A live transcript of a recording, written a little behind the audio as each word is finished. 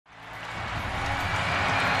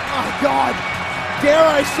God. Dare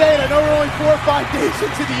I say it, I know we're only 4 or 5 days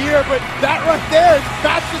into the year, but that right there is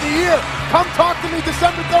match of the year. Come talk to me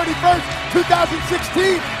December 31st,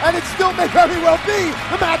 2016, and it still may very well be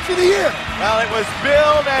the match of the year. Well, it was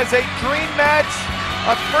billed as a dream match,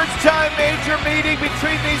 a first-time major meeting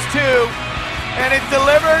between these two, and it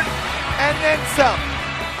delivered and then some.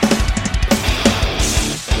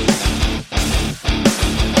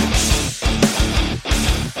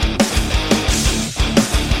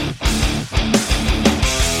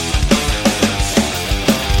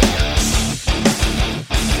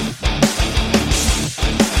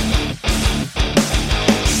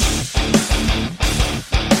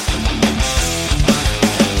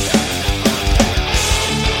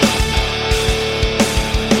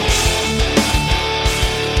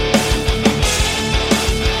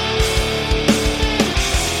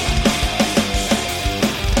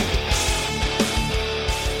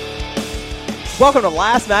 Welcome to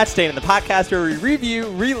Last Match Standing, the podcast where we review,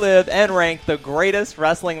 relive, and rank the greatest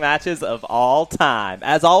wrestling matches of all time.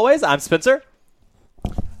 As always, I'm Spencer.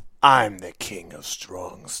 I'm the king of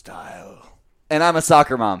strong style. And I'm a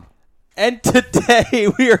soccer mom. And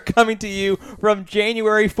today we are coming to you from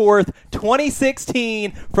January 4th,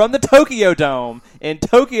 2016, from the Tokyo Dome in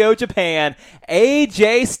Tokyo, Japan.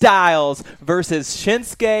 AJ Styles versus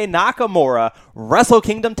Shinsuke Nakamura, Wrestle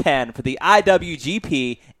Kingdom 10 for the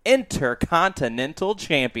IWGP Intercontinental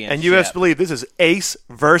Championship. And you best believe this is Ace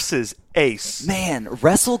versus Ace. Man,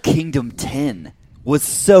 Wrestle Kingdom 10 was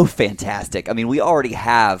so fantastic. I mean, we already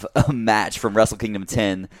have a match from Wrestle Kingdom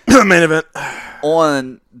 10 main event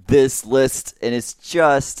on this list, and it's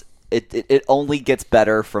just, it only gets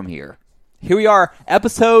better from here. Here we are,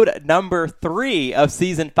 episode number 3 of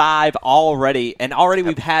season 5 already, and already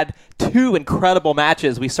we've had 2 incredible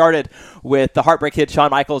matches. We started with the Heartbreak Kid, Shawn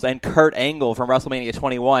Michaels, and Kurt Angle from WrestleMania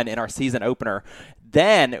 21 in our season opener.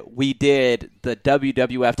 Then we did the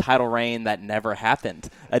WWF title reign that never happened,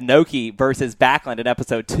 Inoki versus Backlund in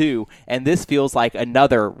episode 2, and this feels like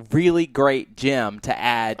another really great gem to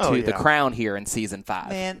add to the crown here in season 5.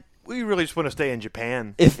 Man, we really just want to stay in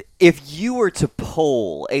Japan. If you were to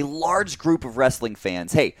poll a large group of wrestling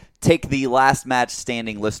fans, hey, take the Last Match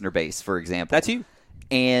Standing listener base, for example. That's you.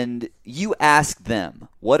 And you ask them,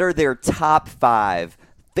 what are their top 5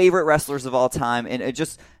 favorite wrestlers of all time? And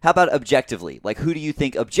just, how about objectively? Like, who do you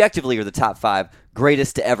think objectively are the top 5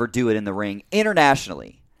 greatest to ever do it in the ring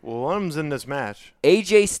internationally? Well, one of them's in this match.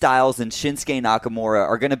 AJ Styles and Shinsuke Nakamura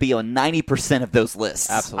are going to be on 90% of those lists.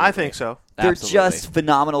 Absolutely. I think so. They're just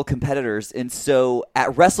phenomenal competitors. And so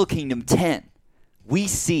at Wrestle Kingdom 10, we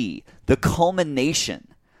see the culmination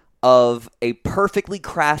of a perfectly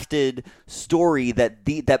crafted story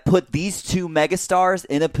that put these two megastars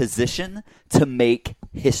in a position to make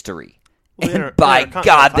history. And by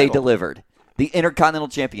God, they delivered. The Intercontinental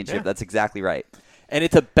Championship, that's exactly right. And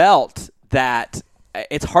it's a belt that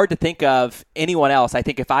it's hard to think of anyone else. I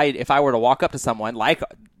think if I were to walk up to someone, like,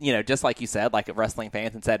 you know, just like you said, like wrestling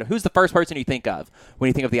fans, and said, who's the first person you think of when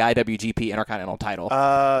you think of the IWGP Intercontinental title?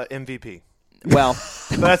 MVP. Well,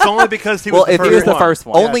 that's only because he was the first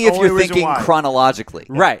one. Only if you're thinking chronologically.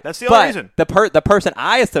 Yeah. Right. That's the only reason. The person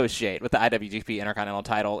I associate with the IWGP Intercontinental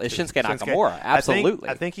title is Shinsuke Nakamura. Absolutely.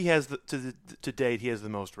 I think he has, to date, he has the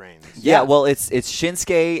most reigns. Yeah, well, it's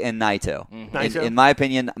Shinsuke and Naito. Mm-hmm. In my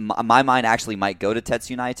opinion, my mind actually might go to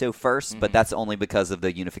Tetsuya Naito first, but that's only because of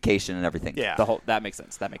the unification and everything. Yeah. That makes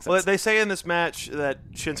sense. Well, they say in this match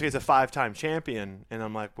that Shinsuke is a 5-time champion, and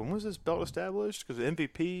I'm like, when was this belt established? Because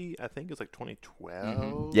MVP, I think, is like 2012.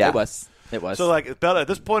 Yeah, it was. So like, the belt at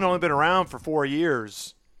this point only been around for 4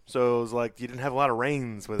 years. So it was like you didn't have a lot of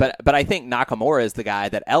reigns with it. But I think Nakamura is the guy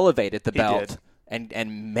that elevated the belt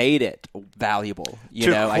and made it valuable.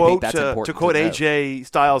 I think that's important. To quote AJ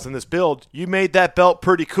Styles in this build, you made that belt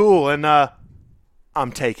pretty cool, and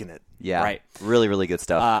I'm taking it. Yeah, right. Really, really good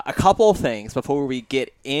stuff. A couple of things before we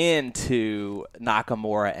get into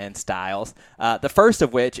Nakamura and Styles. The first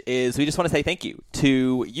of which is we just want to say thank you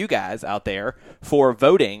to you guys out there for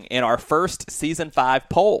voting in our first Season 5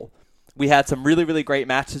 poll. We had some really, really great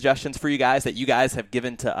match suggestions for you guys that you guys have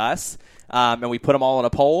given to us, and we put them all in a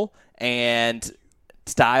poll, and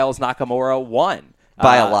Styles Nakamura won.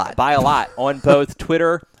 By a lot. By a lot on both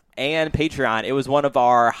Twitter and Patreon. It was one of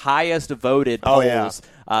our highest voted polls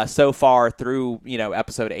so far through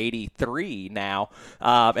episode 83 now.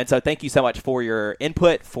 And so thank you so much for your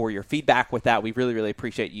input, for your feedback with that. We really, really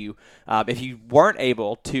appreciate you. If you weren't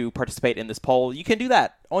able to participate in this poll, you can do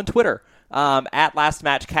that on Twitter. At Last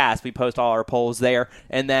Match Cast, we post all our polls there.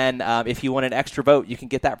 And then if you want an extra vote, you can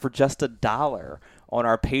get that for just $1 on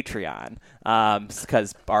our Patreon,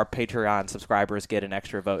 because our Patreon subscribers get an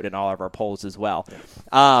extra vote in all of our polls as well.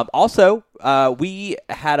 Also, we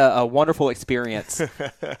had a wonderful experience.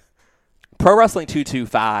 Pro Wrestling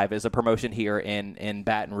 225 is a promotion here in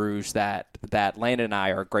Baton Rouge that Landon and I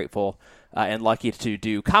are grateful and lucky to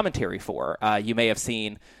do commentary for. You may have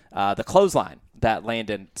seen the clothesline that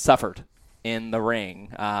Landon suffered in the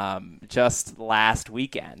ring just last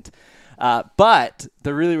weekend. But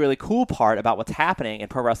the really, really cool part about what's happening in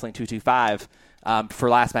Pro Wrestling 225 for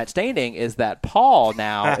Last Match Standing is that Paul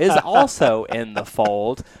now is also in the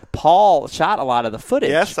fold. Paul shot a lot of the footage.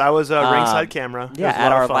 Yes, I was a ringside camera. Yeah,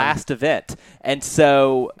 at our last event. And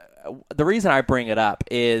so the reason I bring it up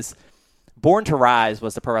is Born to Rise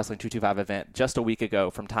was the Pro Wrestling 225 event just a week ago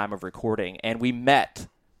from time of recording, and we met.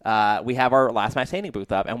 We have our Last Match Standing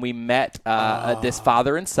booth up, and we met this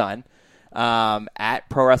father and son at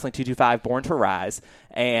Pro Wrestling 225 Born to Rise.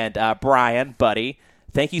 And Brian, buddy,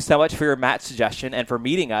 thank you so much for your match suggestion and for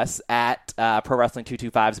meeting us at Pro Wrestling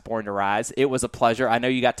 225's Born to Rise. It was a pleasure. I know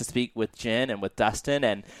you got to speak with Jen and with Dustin,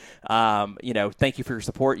 and thank you for your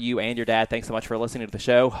support, you and your dad. Thanks so much for listening to the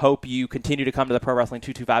show. Hope you continue to come to the Pro Wrestling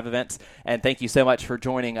 225 events, and thank you so much for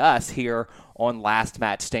joining us here on Last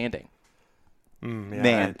Match Standing.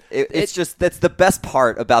 Man, it's just that's the best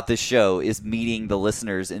part about this show is meeting the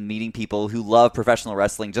listeners and meeting people who love professional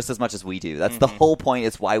wrestling just as much as we do. That's the whole point.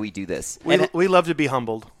 It's why we do this. We love to be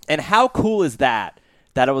humbled. And how cool is that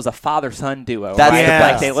it was a father-son duo? That's right? the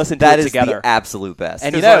best. They listened to it together. That is the absolute best.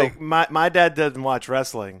 And my dad doesn't watch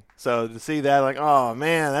wrestling, so to see that, like, oh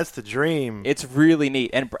man, that's the dream. It's really neat.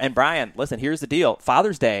 And Brian, listen, here's the deal.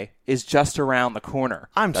 Father's Day is just around the corner.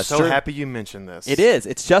 I'm so happy you mentioned this. It is.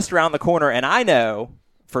 It's just around the corner, and I know,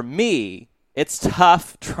 for me, it's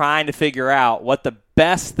tough trying to figure out what the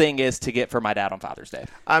best thing is to get for my dad on Father's Day.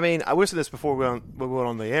 I mean, I wish this before we went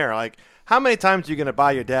on the air. Like, how many times are you going to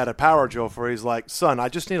buy your dad a power drill for he's like, son, I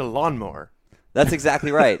just need a lawnmower? That's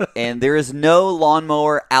exactly right. And there is no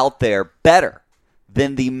lawnmower out there better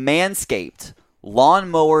than the Manscaped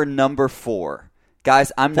Lawnmower number 4.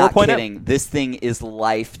 Guys, I'm not kidding. This thing is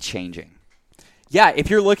life-changing. Yeah, if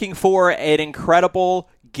you're looking for an incredible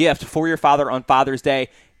gift for your father on Father's Day,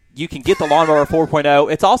 you can get the Lawnmower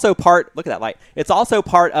 4.0. It's also part, look at that light, it's also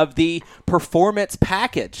part of the Performance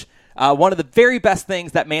Package. One of the very best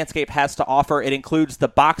things that Manscaped has to offer. It includes the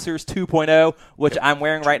Boxers 2.0, which I'm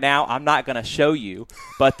wearing right now. I'm not going to show you,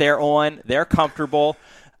 but they're on. They're comfortable.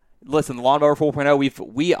 Listen, the Lawnmower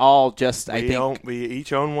 4.0, we all just, we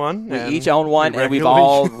each own one. We each own one, and we've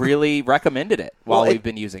all really recommended it while we've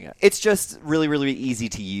been using it. It's just really, really easy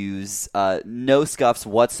to use. No scuffs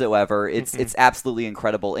whatsoever. It's absolutely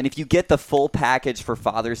incredible. And if you get the full package for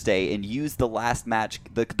Father's Day and use the last match,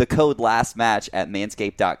 the code last match at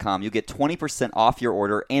manscaped.com, you'll get 20% off your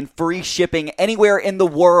order and free shipping anywhere in the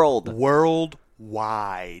world.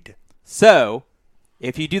 Worldwide. So,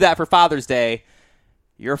 if you do that for Father's Day,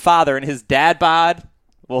 your father and his dad bod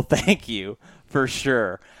will thank you for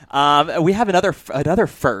sure. We have another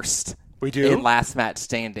first. We do? In Last Match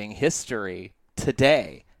Standing history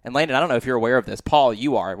today. And Landon, I don't know if you're aware of this. Paul,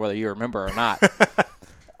 you are, whether you remember or not.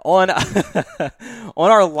 on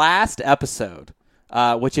our last episode,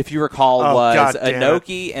 which if you recall was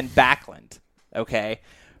Inoki and Backlund, okay,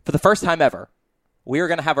 for the first time ever, we are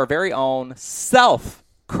going to have our very own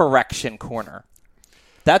self-correction corner.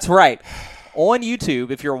 That's right. On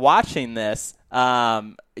YouTube, if you're watching this,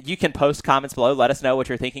 you can post comments below. Let us know what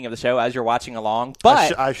you're thinking of the show as you're watching along.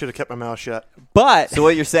 But I should have kept my mouth shut. But so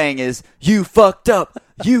what you're saying is, you fucked up.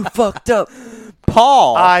 You fucked up.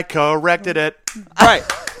 Paul. I corrected it. Right.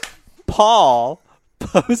 Paul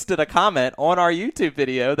posted a comment on our YouTube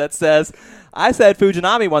video that says, I said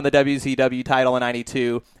Fujinami won the WCW title in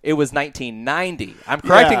 92. It was 1990. I'm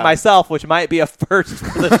correcting myself, which might be a first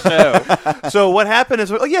for the show. So what happened is,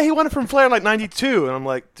 he won it from Flair in like 92. And I'm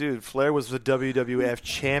like, dude, Flair was the WWF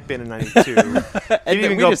champion in 92. He didn't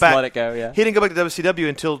even go back. Let it go, yeah. He didn't go back to WCW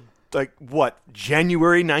until,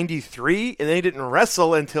 January 93? And then he didn't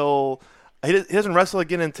wrestle until... He doesn't wrestle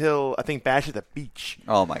again until, I think, Bash at the Beach.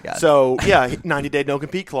 Oh, my God. So, 90-day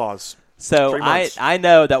no-compete clause. So I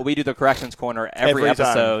know that we do the corrections corner every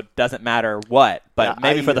episode. Time. Doesn't matter what, but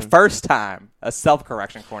maybe for the first time, a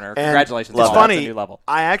self-correction corner. And congratulations! It's funny. That's a new level.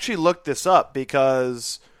 I actually looked this up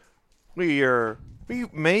because we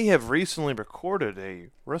may have recently recorded a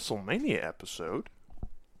WrestleMania episode.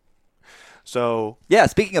 So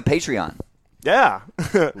speaking of Patreon. Yeah.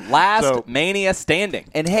 Last Mania Standing.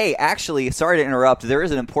 And hey, actually, sorry to interrupt. There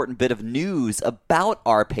is an important bit of news about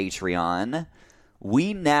our Patreon.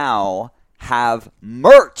 We now have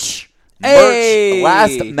merch Hey!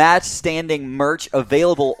 Last Match Standing merch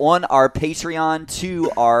available on our Patreon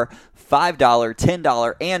to our $5,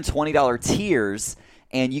 $10, and $20 tiers.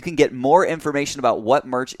 And you can get more information about what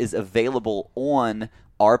merch is available on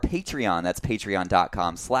our Patreon. That's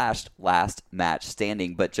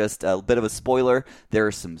patreon.com/lastmatchstanding. But just a bit of a spoiler, there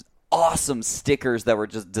are some awesome stickers that were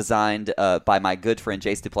just designed by my good friend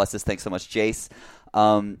Jace Duplessis. Thanks so much, Jace.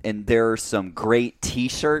 And there are some great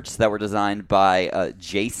T-shirts that were designed by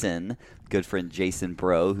Jason, good friend Jason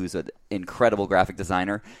Bro, who's an incredible graphic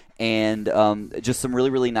designer. And just some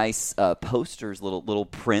really, really nice posters, little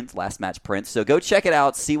print, last match prints. So go check it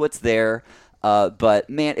out, see what's there. But,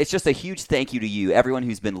 man, it's just a huge thank you to you, everyone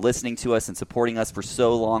who's been listening to us and supporting us for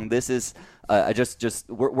so long. This is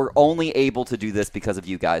we're only able to do this because of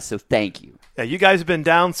you guys, so thank you. Yeah, you guys have been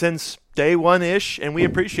down since day one-ish, and we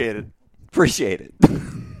appreciate it. Appreciate it.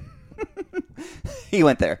 He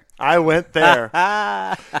went there. I went there.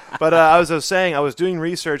 But I was saying, I was doing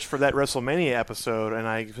research for that WrestleMania episode, and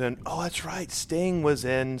I said, oh, that's right, Sting was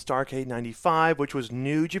in Starrcade 95, which was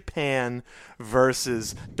New Japan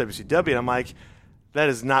versus WCW. And I'm like, that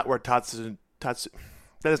is not where Tatsumi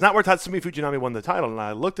Fujinami won the title. And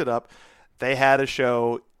I looked it up. They had a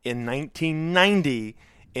show in 1990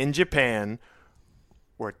 in Japan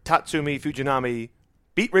where Tatsumi Fujinami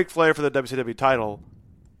beat Ric Flair for the WCW title,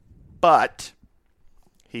 but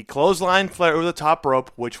he clotheslined Flair over the top rope,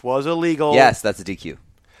 which was illegal. Yes, that's a DQ.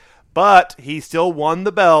 But he still won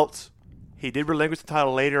the belt. He did relinquish the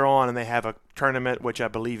title later on, and they have a tournament, which I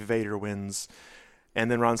believe Vader wins. And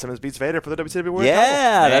then Ron Simmons beats Vader for the WCW World title.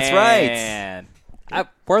 Yeah, that's right. Man.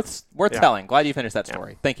 Worth telling. Glad you finished that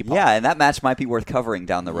story. Thank you, Paul. Yeah, and that match might be worth covering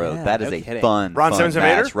down the road. Yeah, that is no a kidding. fun Ron Simmons and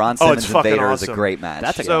match. Vader? Ron Oh, Simmons it's and Vader fucking is a awesome. great match.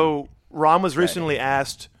 That's a So Ron was recently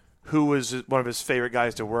asked who was one of his favorite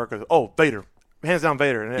guys to work with. Oh, Vader. Hands down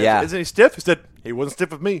Vader. And Yeah. Isn't he stiff? He said, he wasn't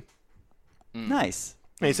stiff with me. Nice.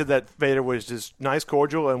 And he said that Vader was just nice,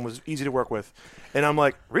 cordial, and was easy to work with. And I'm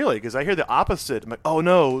like, really? Because I hear the opposite. I'm like, oh,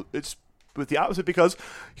 no, it's with the opposite because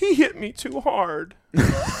he hit me too hard.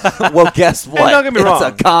 Well, guess what? don't get me wrong.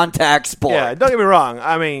 It's a contact sport. Yeah, don't get me wrong.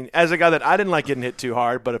 I mean, as a guy that I didn't like getting hit too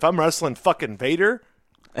hard, but if I'm wrestling fucking Vader,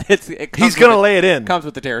 He's he's going to lay it in. Comes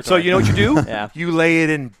with the territory. So you know what you do? Yeah. You lay it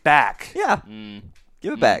in back. Yeah.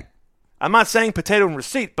 Give it back. I'm not saying potato and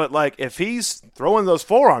receipt, but like if he's throwing those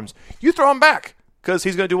forearms, you throw him back because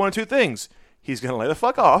he's going to do one of two things. He's going to lay the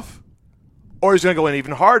fuck off, or he's going to go in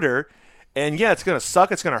even harder. And yeah, it's going to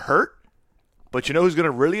suck. It's going to hurt. But you know who's going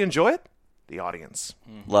to really enjoy it? The audience.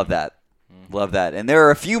 Love that. Love that. And there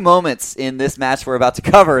are a few moments in this match we're about to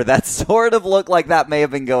cover that sort of look like that may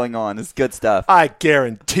have been going on. It's good stuff. I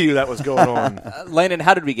guarantee you that was going on. Landon,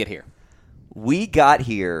 how did we get here? We got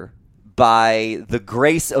here by the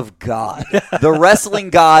grace of God. The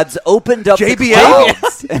wrestling gods opened up JBL? the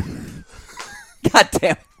clouds. God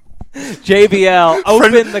damn. JBL,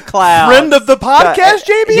 open the clouds. Friend of the podcast,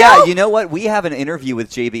 JBL? Yeah, you know what? We have an interview with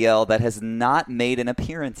JBL that has not made an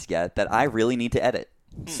appearance yet that I really need to edit.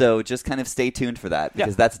 So just kind of stay tuned for that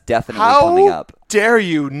because that's definitely coming How up. dare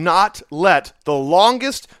you not let the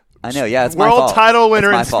longest I know, yeah, it's my world fault. title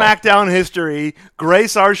winner in It's my fault. SmackDown history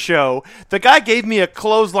grace our show? The guy gave me a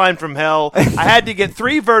clothesline from hell. I had to get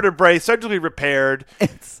 3 vertebrae surgically repaired.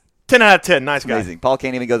 It's 10 out of 10. Nice guy. amazing. Paul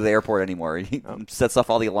can't even go to the airport anymore. He sets off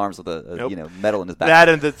all the alarms with a Nope. metal in his back. That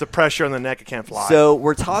and the pressure on the neck, it can't fly. So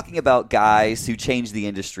we're talking about guys who changed the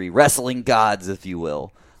industry, wrestling gods, if you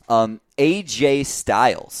will. AJ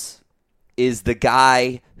Styles is the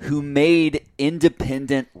guy who made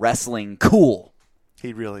independent wrestling cool.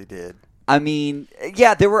 he really did. I mean,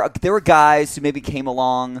 yeah, there were guys who maybe came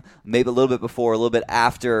along maybe a little bit before, a little bit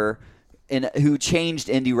after, and who changed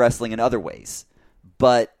indie wrestling in other ways.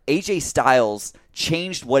 But AJ Styles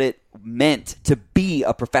changed what it meant to be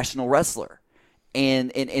a professional wrestler,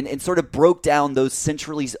 and sort of broke down those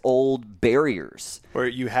centuries old barriers. Where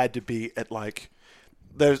you had to be at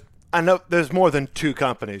I know there's more than 2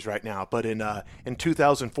 companies right now, but in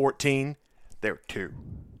 2014 there were 2.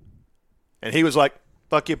 And he was like,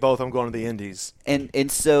 fuck you both, I'm going to the indies.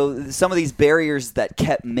 And so some of these barriers that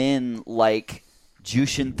kept men like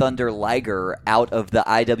Jushin Thunder Liger out of the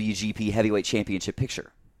IWGP Heavyweight Championship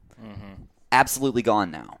picture. Absolutely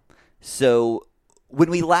gone now. So when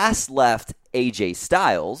we last left AJ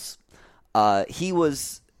Styles, he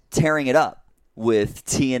was tearing it up with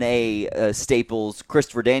TNA staples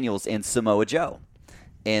Christopher Daniels and Samoa Joe.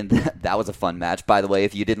 And that was a fun match. By the way,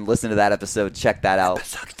 if you didn't listen to that episode, check that out.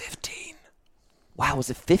 Episode 15. Wow, was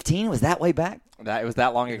it 15? Was that way back? It was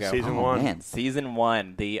that long ago. Season Oh, 1. man. Season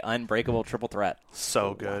 1, the unbreakable triple threat.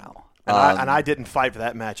 So good. Wow. And I didn't fight for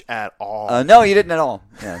that match at all. No, you didn't at all.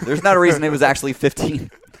 Yeah, there's not a reason it was actually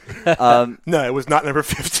 15. No, it was not number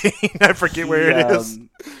 15. I forget where it is.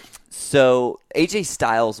 So AJ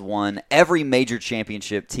Styles won every major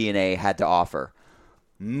championship TNA had to offer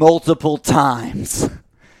multiple times.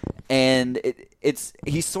 And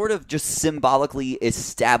he sort of just symbolically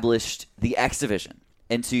established the X Division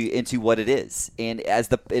into what it is. And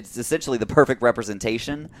it's essentially the perfect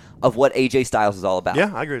representation of what AJ Styles is all about.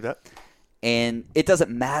 Yeah, I agree with that. And it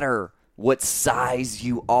doesn't matter what size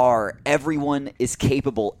you are. Everyone is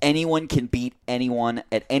capable. Anyone can beat anyone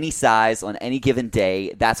at any size on any given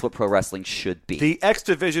day. That's what pro wrestling should be. The X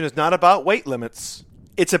Division is not about weight limits.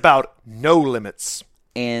 It's about no limits.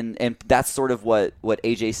 And that's sort of what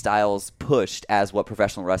AJ Styles pushed as what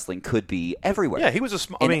professional wrestling could be everywhere. Yeah, he was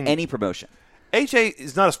in any promotion. AJ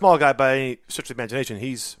is not a small guy by any stretch of the imagination.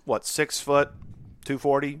 He's, 6 foot,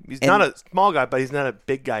 240? He's not a small guy, but he's not a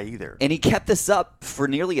big guy either. And he kept this up for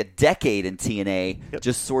nearly a decade in TNA,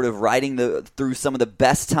 just sort of riding through some of the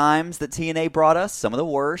best times that TNA brought us, some of the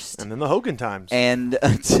worst. And then the Hogan times. And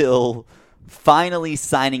until finally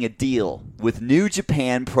signing a deal with New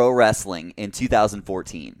Japan Pro Wrestling in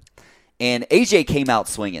 2014. And AJ came out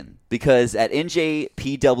swinging because at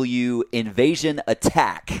NJPW Invasion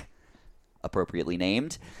Attack, appropriately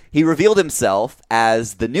named, he revealed himself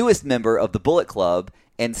as the newest member of the Bullet Club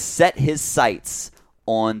and set his sights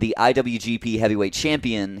on the IWGP Heavyweight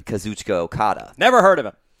Champion Kazuchika Okada. Never heard of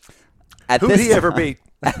him. Who'd he ever beat?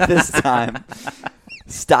 At this time,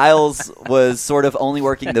 Styles was sort of only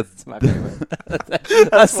working the... That's my favorite.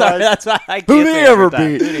 That's why I can't Who'd he say ever every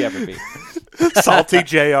time. beat? Who'd he ever beat? Salty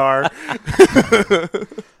JR.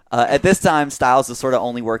 At this time, Styles was sort of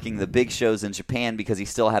only working the big shows in Japan because he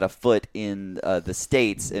still had a foot in the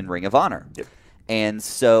States in Ring of Honor. Yep. And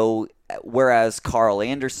so, whereas Carl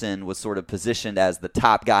Anderson was sort of positioned as the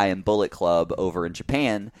top guy in Bullet Club over in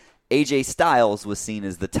Japan, AJ Styles was seen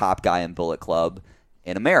as the top guy in Bullet Club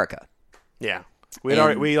in America. Yeah. We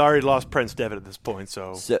already lost Prince Devitt at this point,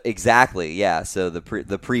 so exactly, yeah. So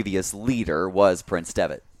the previous leader was Prince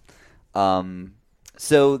Devitt.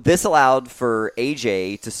 So this allowed for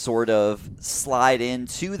AJ to sort of slide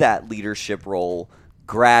into that leadership role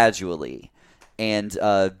gradually. And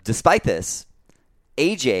despite this,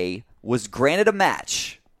 AJ was granted a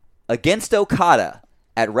match against Okada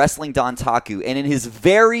at Wrestling Dontaku. And in his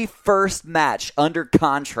very first match under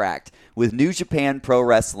contract with New Japan Pro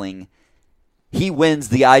Wrestling, he wins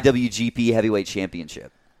the IWGP Heavyweight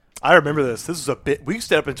Championship. I remember this. This is a bit. We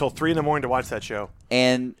stayed up until 3 a.m. to watch that show.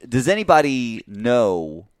 And does anybody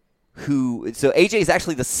know who? So AJ is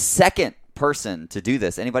actually the second person to do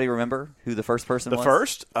this. Anybody remember who the first person was? The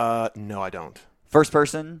first? No, I don't. First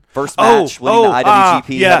person, first match, winning the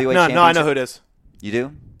IWGP Heavyweight Championship. No, I know who it is. You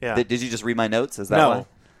do? Yeah. Did you just read my notes? Is that No. why?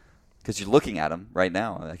 Because you're looking at them right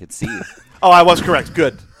now. I could see you. Oh, I was correct.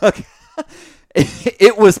 Good. Okay.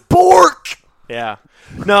 It was Bork. Yeah.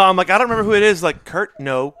 No, I'm like, I don't remember who it is. Like, Kurt,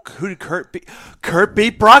 no. Who did Kurt beat? Kurt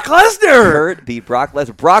beat Brock Lesnar. Kurt beat Brock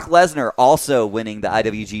Lesnar. Brock Lesnar also winning the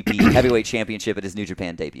IWGP Heavyweight Championship at his New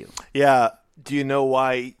Japan debut. Yeah. Do you know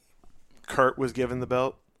why Kurt was given the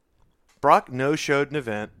belt? Brock no-showed an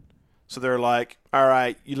event. So they're like, all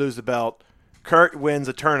right, you lose the belt. Kurt wins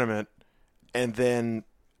a tournament. And then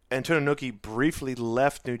Antonio Inoki briefly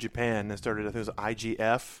left New Japan and started, I think it was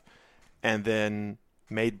IGF. And then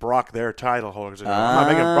made Brock their title holder. So I'm not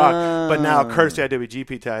making Brock, but now Kurt's the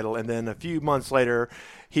IWGP title. And then a few months later,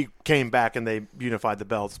 he came back and they unified the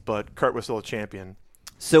belts, but Kurt was still a champion.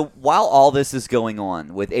 So while all this is going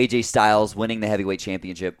on with AJ Styles winning the heavyweight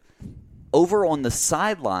championship, over on the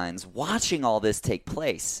sidelines watching all this take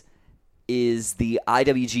place is the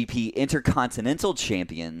IWGP Intercontinental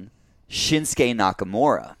Champion Shinsuke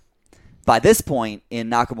Nakamura. By this point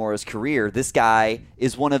in Nakamura's career, this guy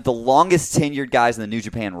is one of the longest tenured guys in the New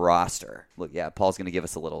Japan roster. Look, yeah, Paul's going to give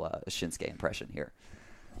us a little Shinsuke impression here.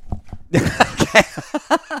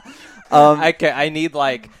 Okay, I need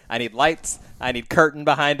lights. I need curtain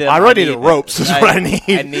behind him. I really need ropes. Is what I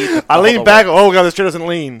need. I lean back. Oh god, this chair doesn't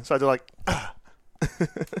lean. So I do like.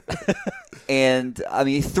 And I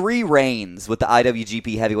mean, 3 reigns with the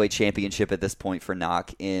IWGP Heavyweight Championship at this point for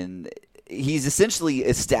Nak. He's essentially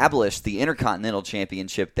established the Intercontinental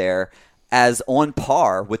Championship there as on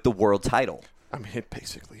par with the world title. I mean, it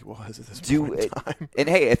basically was at this point in time. And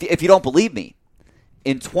hey, if you don't believe me,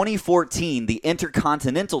 in 2014, the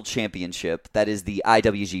Intercontinental Championship, that is the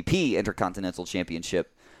IWGP Intercontinental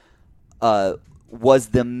Championship, was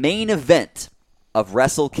the main event of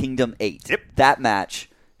Wrestle Kingdom 8. Yep. That match,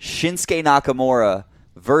 Shinsuke Nakamura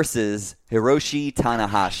versus Hiroshi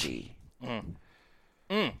Tanahashi.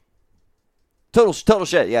 Total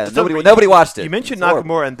shit. Yeah, nobody watched it. You mentioned It's horrible.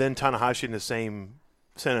 Nakamura and then Tanahashi in the same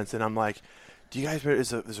sentence, and I'm like, Do you guys remember?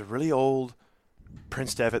 There's a really old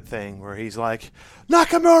Prince Devitt thing where he's like,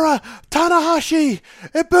 Nakamura, Tanahashi,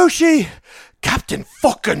 Ibushi, Captain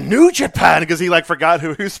fucking New Japan, because he like forgot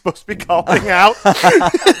who he was supposed to be calling out.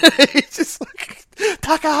 He's just like,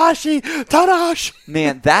 Takahashi, Tanahashi.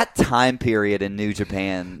 Man, that time period in New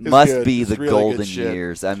Japan It's must good. be It's the really golden good shit.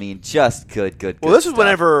 years. I mean, just good. Well, this is stuff.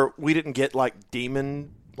 whenever we didn't get like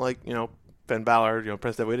Demon, like, Finn Balor,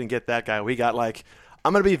 Prince Devitt. We didn't get that guy. We got like,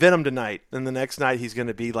 I'm going to be Venom tonight. And the next night he's going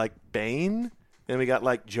to be like Bane. And we got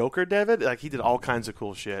like Joker Devitt. Like, he did all kinds of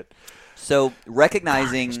cool shit. So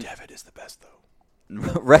recognizing Carnage Devitt is the best, though.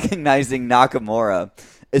 recognizing Nakamura,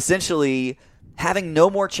 essentially having no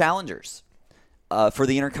more challengers for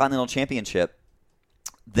the Intercontinental Championship,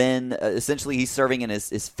 then essentially he's serving in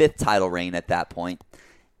his fifth title reign at that point.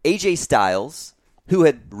 AJ Styles, who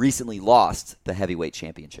had recently lost the Heavyweight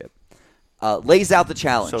Championship, lays out the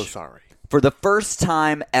challenge. So sorry. For the first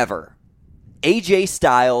time ever, AJ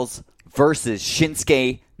Styles versus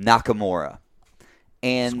Shinsuke Nakamura.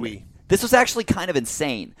 And Squee. this was actually kind of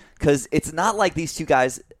insane because it's not like these two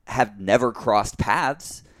guys have never crossed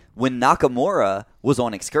paths. When Nakamura was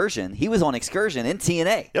on excursion, he was on excursion in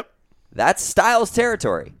TNA. Yep. That's Styles'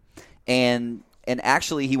 territory. And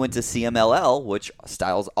actually he went to CMLL, which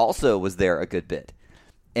Styles also was there a good bit.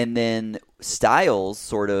 And then Styles,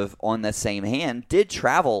 sort of on the same hand, did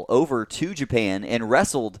travel over to Japan and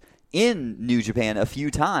wrestled in New Japan a few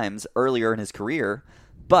times earlier in his career,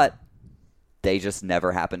 but they just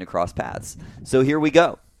never happened to cross paths. So here we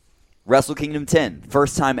go. Wrestle Kingdom 10,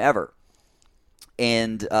 first time ever.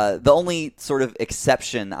 And the only sort of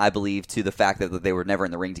exception, I believe, to the fact that they were never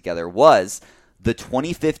in the ring together was the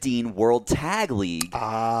 2015 World Tag League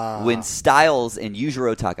when Styles and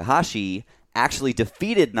Yujiro Takahashi actually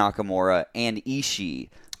defeated Nakamura and Ishii.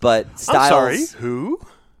 But Styles... I'm sorry, who?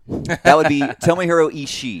 That would be Tomohiro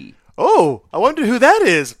Ishii. Oh, I wonder who that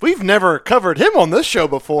is. We've never covered him on this show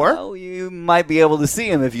before. Well, you might be able to see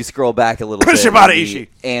him if you scroll back a little bit. Shibata in the Ishii.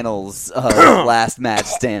 Annals of last match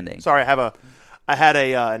standing. Sorry, I had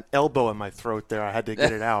an elbow in my throat there. I had to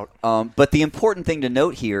get it out. But the important thing to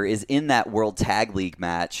note here is in that World Tag League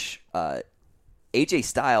match, AJ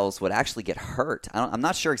Styles would actually get hurt. I'm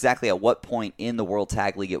not sure exactly at what point in the World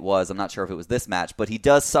Tag League it was. I'm not sure if it was this match, but he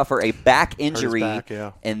does suffer a back injury, back,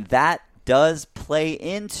 yeah. and that does play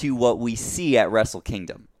into what we see at Wrestle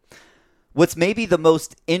Kingdom. What's maybe the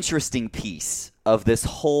most interesting piece of this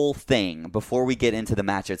whole thing, before we get into the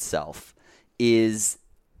match itself, is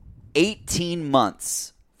 18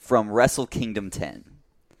 months from Wrestle Kingdom 10.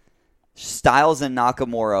 Styles and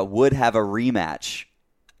Nakamura would have a rematch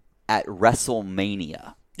at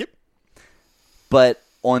WrestleMania. Yep. But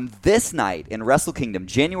on this night in Wrestle Kingdom,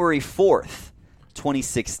 January 4th,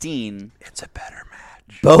 2016, It's a better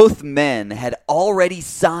match. both men had already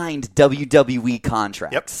signed WWE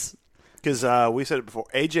contracts. Because we said it before.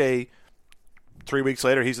 AJ, 3 weeks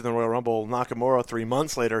later, he's in the Royal Rumble. Nakamura, 3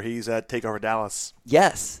 months later, he's at TakeOver Dallas.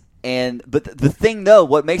 Yes. But the thing, though,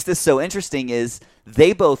 what makes this so interesting is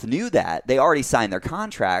they both knew that. They already signed their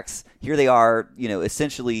contracts. Here they are,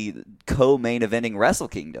 essentially co-main eventing Wrestle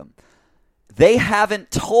Kingdom. They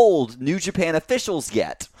haven't told New Japan officials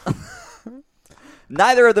yet.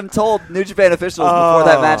 Neither of them told New Japan officials before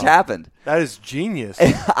that match happened. That is genius.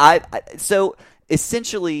 So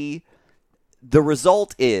essentially, the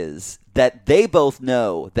result is that they both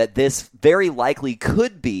know that this very likely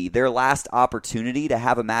could be their last opportunity to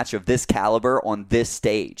have a match of this caliber on this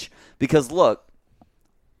stage. Because look,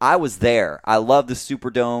 I was there. I love the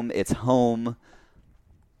Superdome. It's home.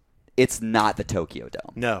 It's not the Tokyo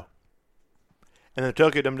Dome. No. And the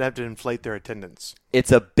Tokyo Dome have to inflate their attendance.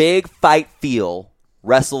 It's a big fight feel,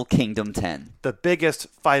 Wrestle Kingdom 10. The biggest,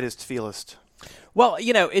 fightest, feelest. Well,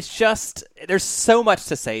 it's just there's so much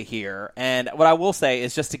to say here, and what I will say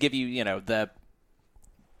is just to give you, the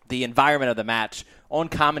environment of the match. On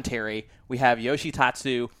commentary, we have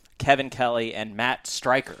Yoshitatsu, Kevin Kelly, and Matt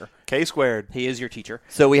Stryker. K squared. He is your teacher.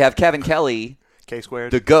 So we have Kevin Kelly, K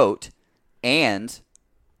squared. the GOAT, and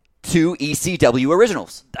 2 ECW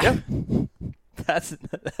originals. Yeah.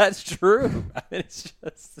 That's true. I mean, it's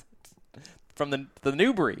just from the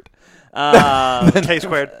new breed. K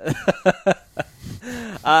squared.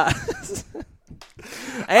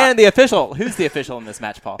 And the official. Who's the official in this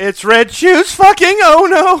match, Paul? It's Red Shoes fucking oh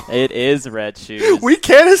no. It is Red Shoes. We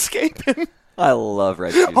can't escape him. I love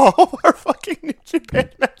Red Shoes. All our fucking New Japan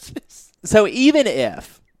matches. So even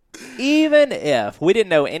if we didn't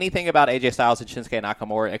know anything about AJ Styles and Shinsuke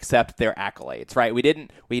Nakamura except their accolades, right?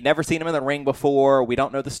 We'd never seen them in the ring before. We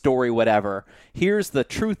don't know the story, whatever. Here's the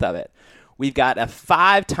truth of it. We've got a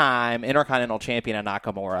 5-time Intercontinental Champion in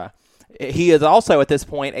Nakamura, He is also, at this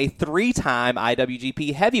point, a 3-time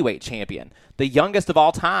IWGP Heavyweight Champion, the youngest of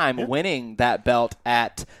all time, winning that belt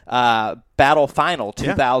at Battle Final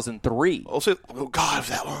 2003. Also, oh God, it was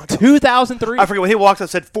that long ago. 2003. I forget when he walked out and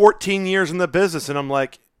said 14 years in the business, and I'm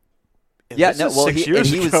like, Yeah, this no, is well, 6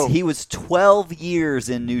 years ago. he was 12 years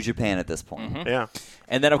in New Japan at this point. Mm-hmm. Yeah.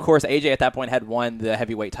 And then, of course, AJ at that point had won the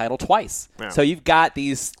heavyweight title twice. Yeah. So you've got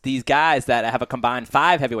these guys that have a combined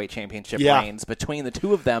 5 heavyweight championship reigns between the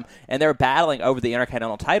two of them, and they're battling over the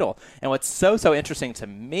Intercontinental title. And what's so interesting to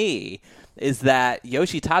me is that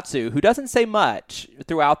Yoshitatsu, who doesn't say much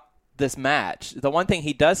throughout this match, the one thing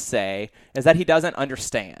he does say is that he doesn't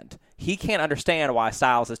understand. He can't understand why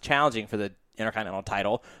Styles is challenging for the Intercontinental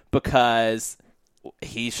title because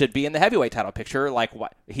he should be in the heavyweight title picture. Like,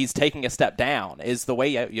 what he's taking a step down is the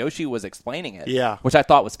way Yoshi was explaining it. Yeah. Which I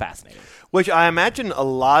thought was fascinating. Which I imagine a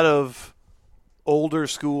lot of older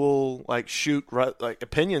school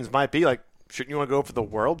opinions might be like, shouldn't you want to go for the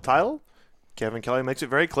world title? Kevin Kelly makes it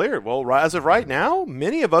very clear. Well, as of right now,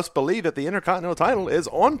 many of us believe that the Intercontinental title is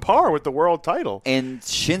on par with the world title. And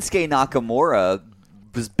Shinsuke Nakamura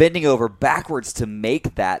was bending over backwards to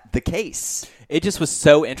make that the case. It just was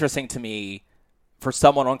so interesting to me for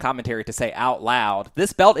someone on commentary to say out loud,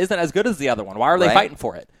 this belt isn't as good as the other one. Why are they fighting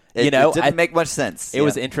for it? It didn't make much sense. It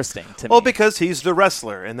was interesting to me. Well, because he's the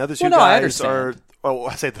wrestler, and the other two I guys understand. are. Oh,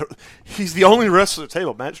 I say he's the only wrestler at the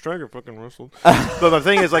table. Matt Striker fucking wrestled. But the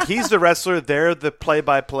thing is, like, he's the wrestler. They're the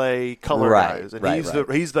play-by-play color guys, and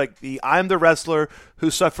he's like I'm the wrestler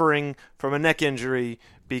who's suffering from a neck injury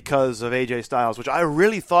because of AJ Styles, which I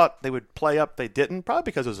really thought they would play up. They didn't, probably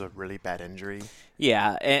because it was a really bad injury.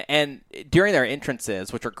 Yeah, and during their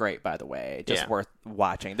entrances, which are great, by the way, just worth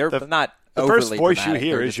watching. They're not the overly first voice dramatic, you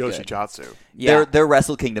hear they're is just good. Yoshitatsu. Yeah, They're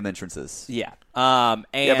Wrestle Kingdom entrances. yeah.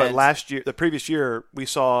 But last year, the previous year, we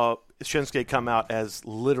saw Shinsuke come out as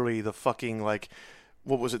literally the fucking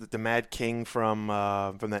what was it? The Mad King from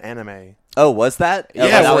the anime. Oh, was that? Yeah,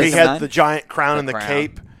 that where was he had 9? the giant crown and the crown.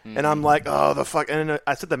 cape. And I'm like, oh, the fuck. And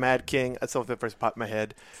I said the Mad King. That's the first popped in my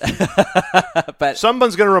head. But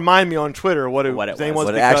Someone's going to remind me on Twitter what it his name was. was.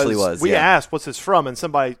 What it because actually was, we yeah. asked, what's this from? And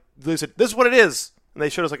they said, this is what it is. And they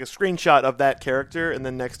showed us like a screenshot of that character. And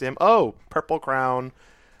then next to him, oh, purple crown.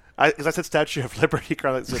 Because I said Statue of Liberty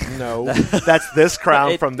crown. I said, no, that's this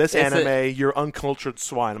crown from this anime. You're uncultured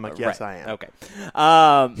swine. I'm like, yes, right. I am. Okay.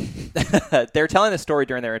 They're telling the story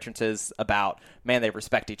during their entrances about, man, they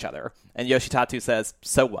respect each other. And Yoshitatsu says,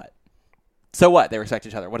 so what? So what? They respect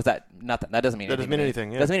each other. What is that? Nothing. That doesn't mean anything. That doesn't mean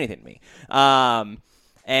anything. Yeah. Doesn't mean anything to me.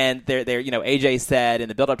 And they're AJ said in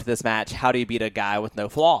the build-up to this match, how do you beat a guy with no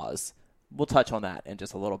flaws? We'll touch on that in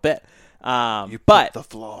just a little bit. But the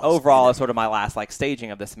flaws overall, is sort of my last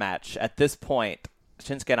staging of this match. At this point,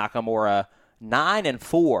 Shinsuke Nakamura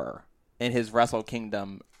 9-4 in his Wrestle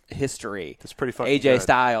Kingdom history. That's pretty fucking AJ good.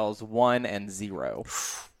 Styles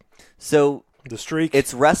 1-0. So The streak.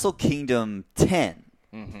 it's Wrestle Kingdom 10.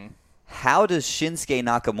 Mm-hmm. How does Shinsuke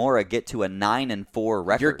Nakamura get to a 9-4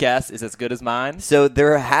 record? Your guess is as good as mine. So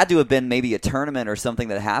there had to have been maybe a tournament or something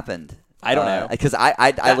that happened. I don't know. Because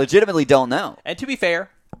I legitimately don't know. And to be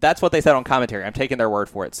fair, that's what they said on commentary. I'm taking their word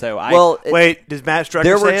for it. So Wait, does Matt Striker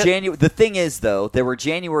there were say it? The thing is, though, there were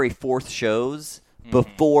January 4th shows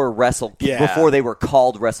before before they were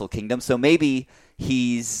called Wrestle Kingdom. So maybe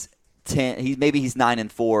he's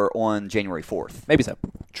 9-4 on January 4th. maybe so.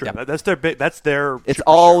 True. Yep. That's their big. That's their. It's super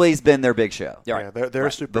always been their big show. You're show. right. Yeah, they're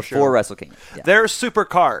a super Before show. Wrestle Kingdom. Yeah, They're a super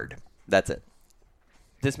card. that's it.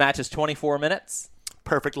 This match is 24 minutes.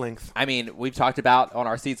 Perfect length. I mean, we've talked about on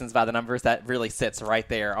our Seasons by the Numbers, that really sits right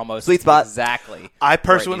there almost Sweet spot. exactly. I where it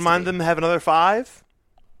personally wouldn't needs to mind be. them have another 5,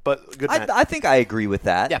 but good match. I think I agree with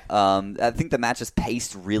that. Yeah. I think the match is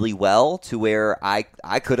paced really well to where I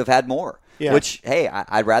could have had more. Yeah. Which, hey,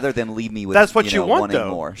 I'd rather them leave me with That's what you want, wanting though.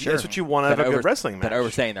 more. Sure. That's what you want out of a good wrestling match. But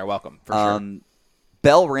overstaying their welcome, for sure.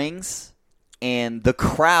 Bell rings, and the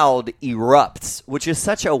crowd erupts, which is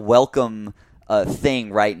such a welcome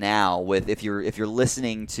thing right now. With if you're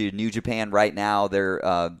listening to New Japan right now, they're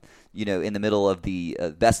in the middle of the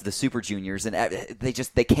best of the Super Juniors, and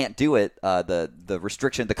they can't do it. The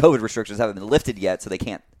COVID restrictions haven't been lifted yet, so they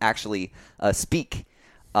can't actually speak.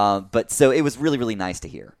 But so it was really, really nice to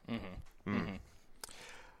hear.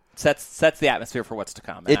 Sets the atmosphere for what's to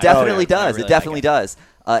come. It definitely I does. really It definitely like does.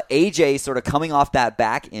 AJ sort of coming off that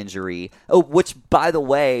back injury, which, by the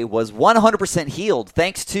way, was 100% healed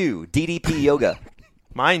thanks to DDP Yoga.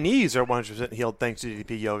 My knees are 100% healed thanks to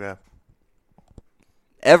DDP Yoga.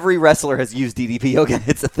 Every wrestler has used DDP Yoga.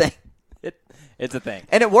 It's a thing. It's a thing.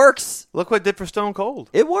 And it works. Look what it did for Stone Cold.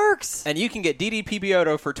 It works. And you can get DDP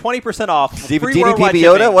Bioto for 20% off. Free DDP worldwide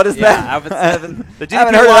Bioto? shipping. What is Yeah, that? I would- I haven't, The I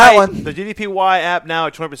haven't heard of that one. The GDPY app now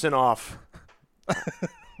at 20% off.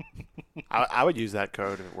 I would use that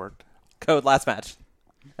code if it worked. Code last match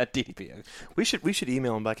at DDP. We should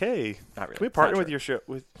email them like, hey, Not really. can we It's partner not with true. your show?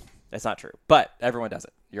 With... That's not true. But everyone does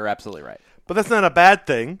it. You're absolutely right. But that's not a bad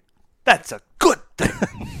thing. That's a good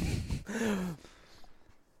thing.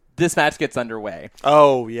 This match gets underway.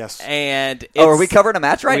 Oh, yes. And Are we covering a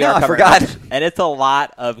match right we now? are I covering forgot. it. And it's a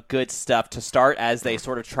lot of good stuff to start as they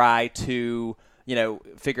sort of try to,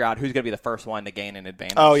 figure out who's going to be the first one to gain an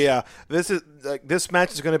advantage. Oh, yeah. This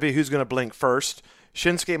match is going to be who's going to blink first.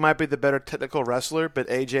 Shinsuke might be the better technical wrestler, but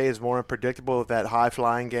AJ is more unpredictable with that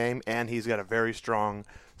high-flying game, and he's got a very strong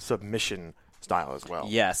submission style as well.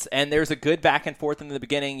 Yes, and there's a good back and forth in the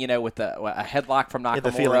beginning, with a headlock from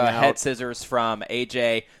the feeling Nakamura, out. head scissors from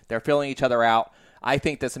AJ. They're filling each other out. I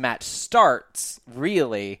think this match starts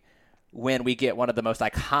really when we get one of the most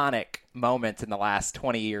iconic moments in the last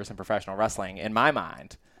 20 years in professional wrestling, in my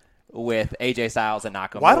mind, with AJ Styles and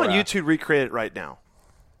Nakamura. Why don't you two recreate it right now?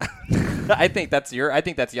 I think that's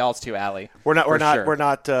y'all's too, Allie. We're not framed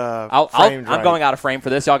right. I'm going out of frame for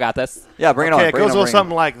this. Y'all got this. Yeah, bring it on. Okay, it Bring goes a little bring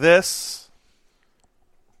something like this.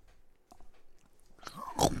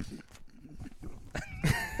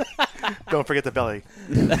 Don't forget the belly.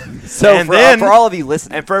 So And for, then- for all of you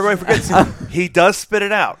listening, And for everyone who forgets, he does spit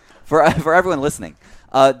it out. for everyone listening,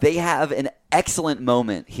 they have an excellent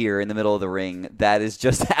moment here in the middle of the ring that is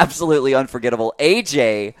just absolutely unforgettable.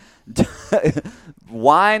 AJ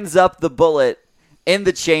winds up the bullet in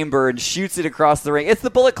the chamber and shoots it across the ring. It's the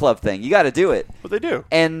Bullet Club thing. You got to do it. What they do.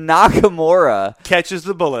 And Nakamura Catches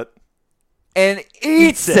the bullet, and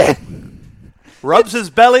eats it. rubs his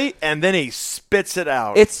belly, and then he spits it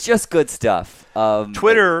out. It's just good stuff.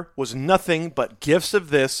 Twitter was nothing but gifs of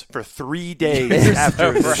this for 3 days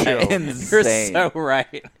after the show. Insane. You're so right.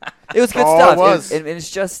 It was good All stuff. it was. And it's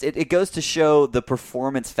just it goes to show the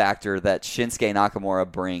performance factor that Shinsuke Nakamura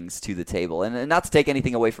brings to the table. And not to take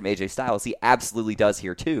anything away from AJ Styles, he absolutely does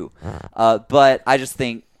here too. But I just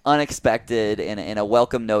think unexpected and a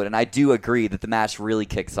welcome note. And I do agree that the match really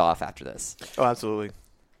kicks off after this. Oh, absolutely.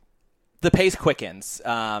 The pace quickens.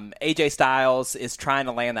 AJ Styles is trying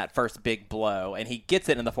to land that first big blow, and he gets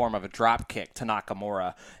it in the form of a drop kick to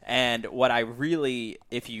Nakamura. And what I really,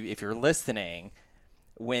 if you're listening,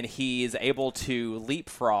 when he's able to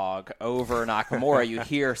leapfrog over Nakamura, you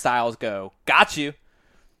hear Styles go, "Got you,"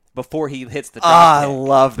 before he hits the drop I kick.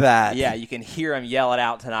 love that. Yeah, you can hear him yell it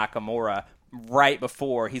out to Nakamura right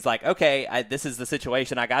before he's like, "Okay, this is the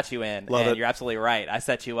situation I got you in, Love and it. you're absolutely right. I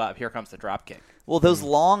set you up. Here comes the drop kick." Well, those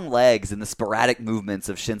long legs and the sporadic movements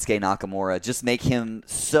of Shinsuke Nakamura just make him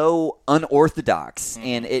so unorthodox,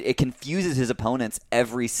 and it confuses his opponents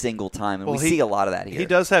every single time, and we see a lot of that here. He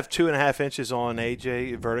does have 2.5 inches on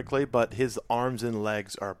AJ vertically, but his arms and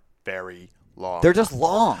legs are very long. They're just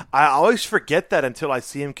long. I always forget that until I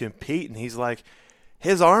see him compete, and he's like,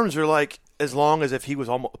 his arms are like as long as if he was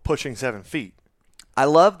almost pushing 7 feet. I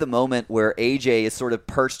love the moment where AJ is sort of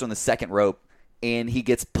perched on the second rope, and he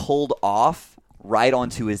gets pulled off right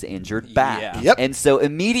onto his injured back. Yeah. Yep. And so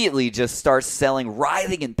immediately just starts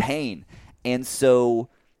writhing in pain. And so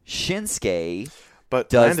Shinsuke But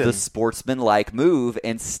does Landon, the sportsman-like move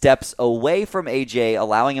and steps away from AJ,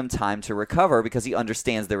 allowing him time to recover because he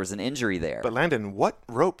understands there was an injury there. But Landon, what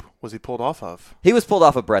rope was he pulled off of? He was pulled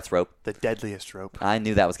off of Brett's rope. The deadliest rope. I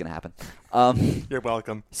knew that was going to happen. You're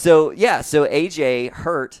welcome. So AJ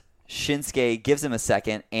hurt. Shinsuke gives him a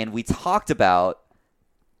second, and we talked about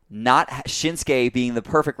not Shinsuke being the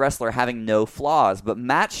perfect wrestler, having no flaws, but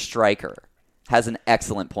Matt Stryker has an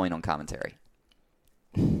excellent point on commentary.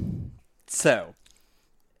 So,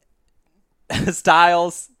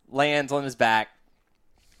 Styles lands on his back,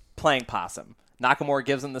 playing possum. Nakamura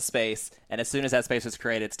gives him the space, and as soon as that space is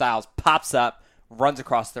created, Styles pops up, runs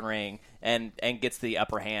across the ring, and gets the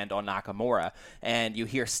upper hand on Nakamura. And you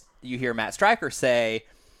hear Matt Stryker say,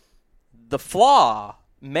 the flaw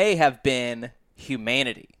may have been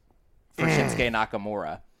humanity for Shinsuke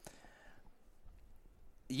Nakamura.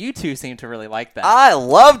 You two seem to really like that. I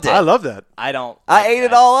loved it. I love that. I don't. I ate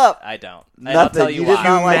it all up. I don't. And Nothing. I'll tell you You why. did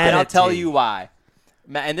not like and I'll it. tell you why.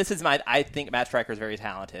 And this is I think Matt Stryker is very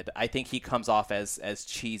talented. I think he comes off as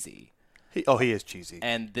cheesy. He is cheesy.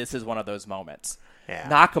 And this is one of those moments. Yeah.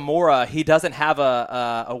 Nakamura, he doesn't have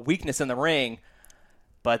a weakness in the ring,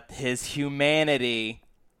 but his humanity.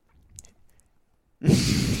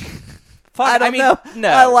 I don't know. No,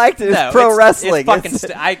 I liked it. It's pro wrestling. It's fucking.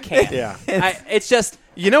 It's- I can't. Yeah. It's just.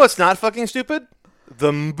 You know what's not fucking stupid?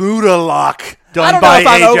 The Muda lock done I don't know by if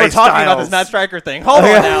I'm AJ over talking about Styles. this Matt Striker thing. Hold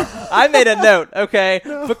on now. I made a note, okay?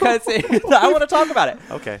 Because I want to talk about it.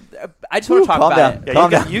 Okay. I just want to talk calm about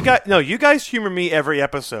down. it. Yeah, you guys humor me every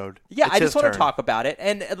episode. Yeah, It's I his just want turn. to talk about it,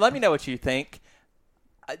 and let me know what you think.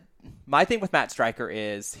 My thing with Matt Striker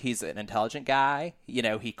is he's an intelligent guy. You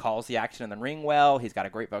know, he calls the action in the ring well. He's got a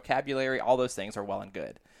great vocabulary. All those things are well and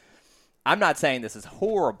good. I'm not saying this is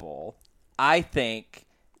horrible. I think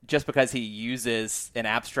just because he uses an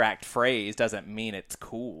abstract phrase doesn't mean it's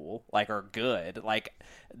cool, or good.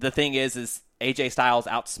 The thing is AJ Styles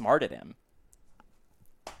outsmarted him.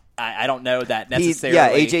 I don't know that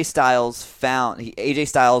necessarily. AJ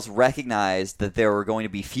Styles recognized that there were going to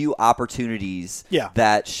be few opportunities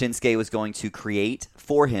that Shinsuke was going to create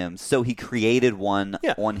for him, so he created one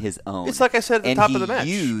on his own. It's like I said at the top of the match. And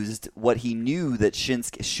he used what he knew that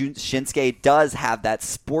Shinsuke does have, that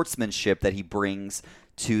sportsmanship that he brings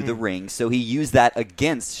to the ring, so he used that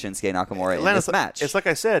against Shinsuke Nakamura in this match. It's like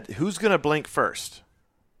I said, who's going to blink first?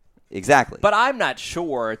 Exactly. But I'm not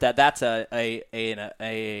sure that that's a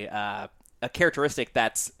characteristic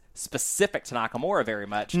that's specific to Nakamura very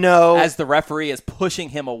much. No. As the referee is pushing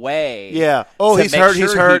him away. Yeah. Oh, to he's make hurt. Sure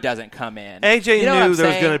He's hurt. He doesn't come in. AJ You know what I'm knew there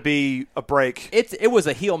was saying? going to be a break. It was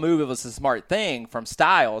a heel move. It was a smart thing from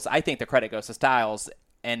Styles. I think the credit goes to Styles,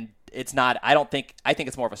 and it's not. I think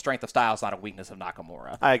it's more of a strength of Styles, not a weakness of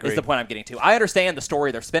Nakamura. I agree. Is the point I'm getting to. I understand the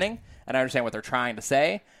story they're spinning, and I understand what they're trying to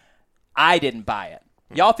say. I didn't buy it.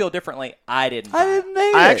 Y'all feel differently. I didn't buy it.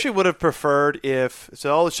 I actually would have preferred if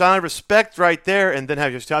all the shine of respect right there, and then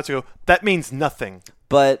have Yoshitatsu go, that means nothing.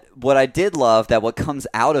 But what I did love, that what comes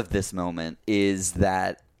out of this moment is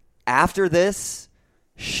that after this,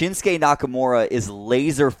 Shinsuke Nakamura is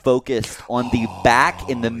laser focused on the back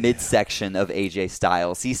in the midsection of AJ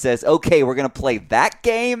Styles. He says, okay, we're going to play that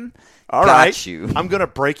game. All Got right. you. I'm going to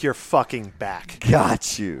break your fucking back.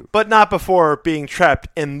 Got you. But not before being trapped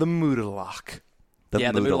in the Muda lock. The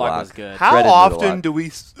Muda lock was good. How Dreaded Muda often lock. do we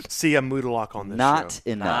see a Muda lock on this Not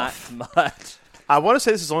show? enough. Not much. I want to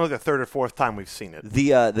say this is only the third or fourth time we've seen it.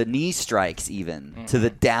 The knee strikes even to the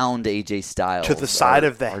downed AJ Styles To the side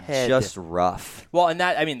of the are head. just rough. Well, and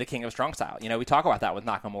the King of Strong Style. We talk about that with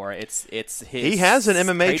Nakamura. It's his. He has an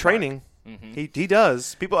MMA trademark. training. He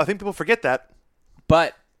does. I think people forget that.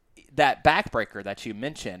 But that backbreaker that you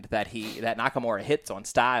mentioned that Nakamura hits on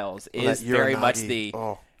Styles is that very Uranagi. much the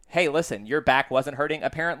hey, listen, your back wasn't hurting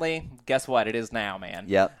apparently. Guess what? It is now, man.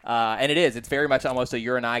 Yep. And it is. It's very much almost a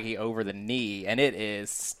Uranagi over the knee, and it is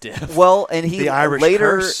stiff. Well, and he The Irish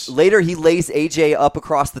curse. later he lays AJ up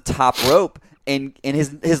across the top rope, and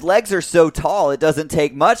his legs are so tall it doesn't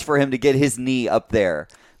take much for him to get his knee up there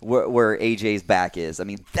where AJ's back is. I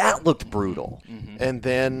mean, that looked brutal. And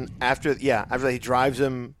then after that, he drives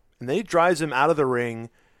him, and then he drives him out of the ring,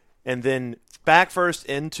 and then back first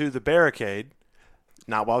into the barricade.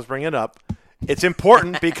 Not while I was bringing it up. It's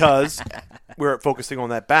important because we're focusing on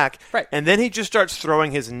that back. Right. And then he just starts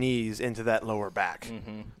throwing his knees into that lower back.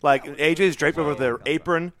 Like AJ's draped over their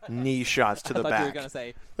apron, knee shots to the I thought you were back. gonna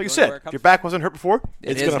say, Like you said, your back wasn't hurt before.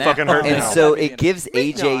 It's is going to now. fucking hurt And now. so it gives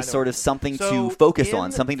AJ I know. sort of something So to focus in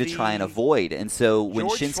on, something to try and the avoid. And so when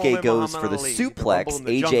George Shinsuke Foreman goes Muhammad for the Ali, suplex, the Rumble in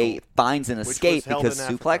the AJ Jungle, finds an which escape was held because in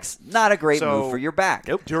Africa. suplex, not a great So, move for your back.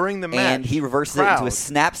 During the match, And he reverses it into a crowd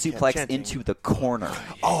snap suplex chanting. into the corner.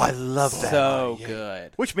 Oh, I love that. so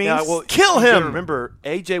good. Which means kill him. Remember,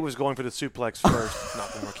 AJ was going for the suplex first,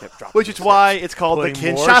 Nakamura kept dropping. Which is why it's called the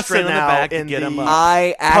Putting more Kinshasa strain on the now back to in get him the up.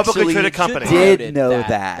 I Publicly actually traded company. did know That-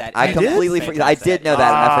 that. that I you completely did? forgot. I did know that,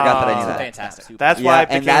 and I forgot that I knew It's that. fantastic. That's Yeah, why it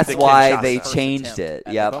and became that's the why Kinshasa. they First changed attempt it.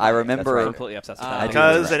 at Yep, the I That's remember. right. Completely obsessed with that.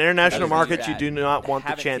 Because That in international is markets, you bad. do not want the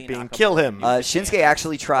Haven't chant seen being Nakamura kill him. Shinsuke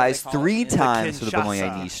actually tries 3 the times for the Kinshasa.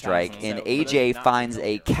 Bomoye knee strike, and So, AJ finds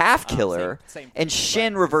a calf killer, same and but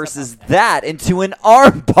Shin reverses that into an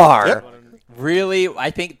armbar. Really,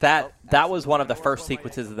 I think that was one of the first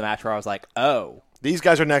sequences of the match where I was like, oh, These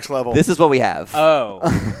guys are next level. This is what we have.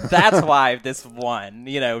 that's why this won.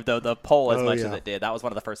 The poll as much as yeah. it did. That was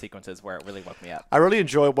one of the first sequences where it really woke me up. I really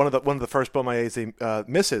enjoy one of the first Bomaye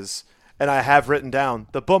misses, and I have written down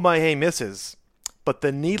the Bomaye misses, but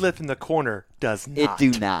the knee lift in the corner does It not.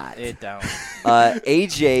 do not. It don't.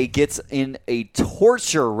 AJ gets in a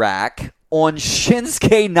torture rack on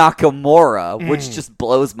Shinsuke Nakamura, which just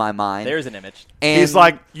blows my mind. There's an image. And, He's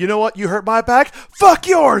like, you know what? You hurt my back. Fuck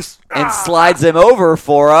yours. and slides him over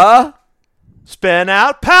for a Spin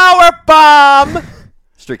out power bomb.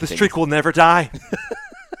 streak. The streak will never die.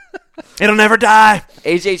 It'll never die.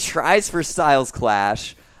 AJ tries for Styles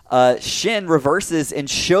Clash. Shin reverses and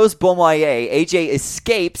shows Bomoye. AJ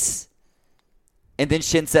escapes, and then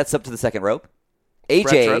Shin sets up to the second rope. Brett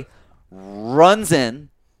AJ Tripp. runs in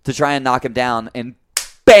to try and knock him down, and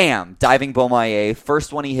bam, diving Bomaye.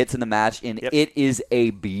 First one he hits in the match, and it is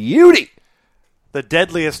a beauty. The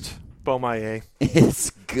deadliest Bomaye. It's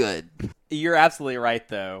good. You're absolutely right,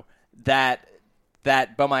 though. That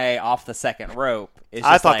Bomaye off the second rope is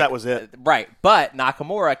I just thought that was it. Right, but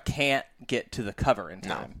Nakamura can't get to the cover in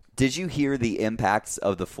time. Did you hear the impacts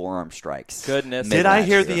of the forearm strikes? Goodness. Did I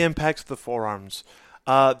hear Mid-match the here. impacts of the forearms?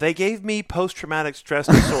 They gave me post-traumatic stress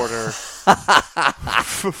disorder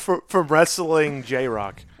from wrestling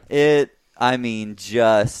J-Rock.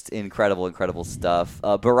 Just incredible stuff.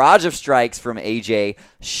 Barrage of strikes from AJ.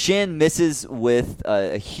 Shin misses with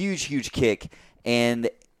a huge kick, and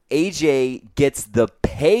AJ gets the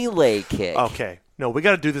Pele kick. Okay. No, we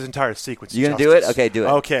got to do this entire sequence. You gonna do it? Okay, do it.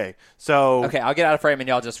 Okay. So. Okay, I'll get out of frame and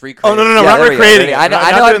y'all just recreate. Oh, no, Yeah, we're not there we go. recreating it. I know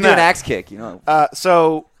Not how to doing do an that. axe kick. You know.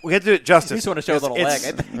 So we have to do it justice. You just wanna show a little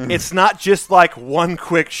leg. It's not just like one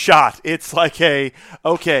quick shot. It's like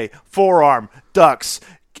forearm, ducks,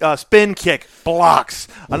 spin kick, blocks.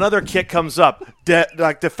 Another kick comes up,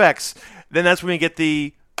 defects. Then that's when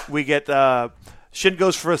we get Shin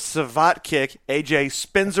goes for a Savat kick. AJ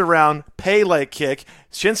spins around, Pele kick.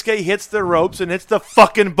 Shinsuke hits the ropes and hits the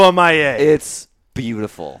fucking Bomaye. It's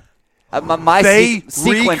beautiful. They Sequence of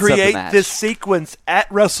the recreate match. this sequence at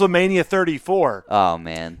WrestleMania 34. Oh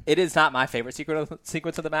man, It is not my favorite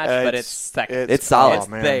sequence of the match, but it's second. It's solid. It's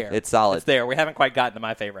man. there. It's solid. It's there. We haven't quite gotten to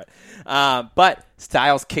my favorite. But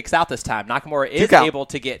Styles kicks out this time. Nakamura is count. able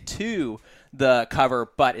to get to the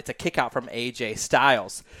cover, but it's a kick out from AJ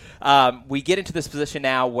Styles. We get into this position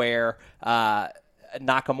now where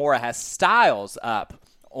Nakamura has Styles up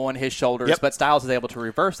on his shoulders, but Styles is able to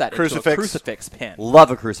reverse that into a crucifix pin.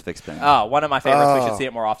 Love a crucifix pin. Oh, one of my favorites. We should see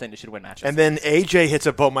it more often. It should win matches. And then AJ hits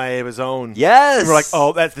a Bomaye of his own. Yes. And we're like,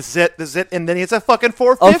 oh, this is it. And then he hits a fucking A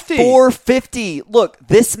 450. 450. Look,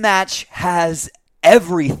 this match has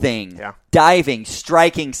everything. Yeah. Diving,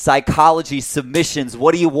 striking, psychology, submissions.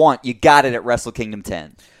 What do you want? You got it at Wrestle Kingdom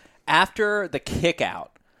 10. After the kick out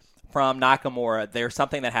from Nakamura, there's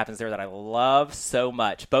something that happens there that I love so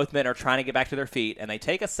much. Both men are trying to get back to their feet, and they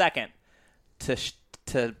take a second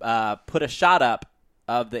to put a shot up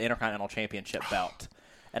of the Intercontinental Championship belt.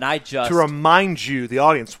 And I just... To remind you, the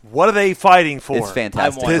audience, what are they fighting for? It's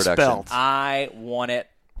fantastic This production. belt. I want it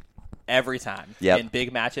every time. Yep. In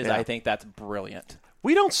big matches, Yeah. I think that's brilliant.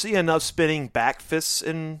 We don't see enough spinning back fists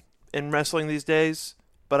in wrestling these days,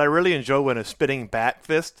 but I really enjoy when a spinning back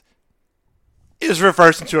fist is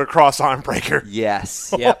reversed into a cross arm breaker.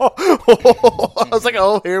 Yes. Yep. I was like,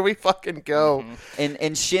 oh, here we fucking go.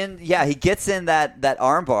 And Shin, he gets in that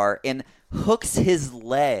armbar and hooks his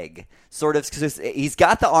leg, sort of, because he's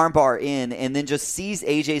got the armbar in, and then just sees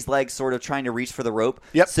AJ's leg sort of trying to reach for the rope.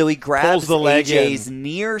 Yep. So he grabs Pulls the leg AJ's in.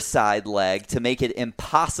 near side leg to make it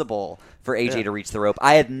impossible for AJ to reach the rope.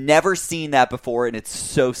 I have never seen that before, and it's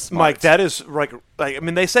so smart. Mike, that is like I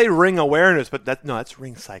mean, they say ring awareness, but that's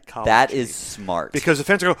ring psychology. That is smart. Because the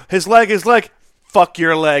fence goes, his leg, fuck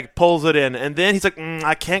your leg, pulls it in. And then he's like,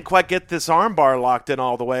 I can't quite get this armbar locked in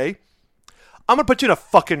all the way. I'm going to put you in a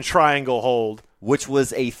fucking triangle hold. Which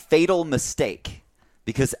was a fatal mistake.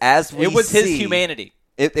 Because as we It was see, his humanity.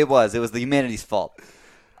 It was the humanity's fault.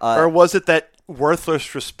 Or was it that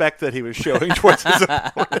worthless respect that he was showing towards his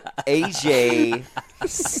opponent? AJ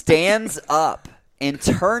stands up and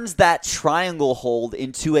turns that triangle hold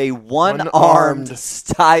into a one-armed One-armed.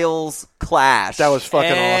 Styles clash. That was fucking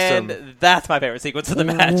and awesome. that's my favorite sequence of the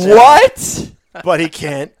match. What? But he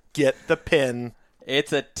can't get the pin.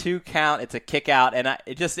 It's a 2 count. It's a kick out, and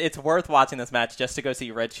it's worth watching this match just to go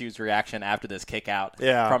see Red Shoes' reaction after this kick out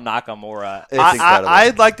from Nakamura. It's incredible.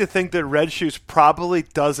 I'd like to think that Red Shoes probably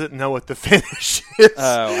doesn't know what the finish is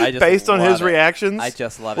I just based on love his it. reactions. I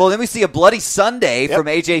just love Well, it. then we see a Bloody Sunday from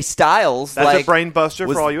AJ Styles. That's a brain buster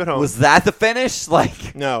for all you at home. Was that the finish?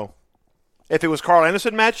 No. If it was Carl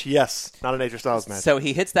Anderson match, yes. Not an AJ Styles match. So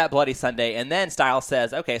he hits that Bloody Sunday, and then Styles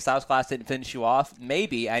says, okay, Styles Clash didn't finish you off.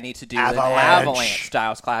 Maybe I need to do an Avalanche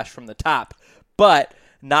Styles Clash from the top. But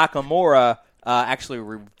Nakamura actually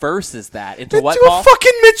reverses that into what, Into a Paul?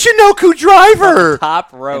 fucking Michinoku driver!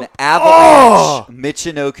 Top rope. An Avalanche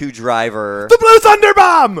Michinoku driver. The Blue Thunder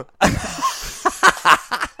Bomb!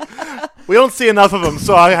 We don't see enough of them,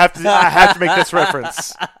 so I have to make this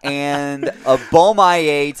reference. And a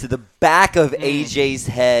Bomaye to the back of AJ's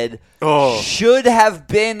head should have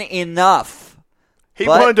been enough. He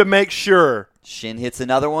But- wanted to make sure. Shin hits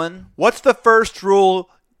another one. What's the first rule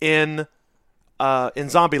in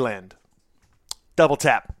Zombieland? Double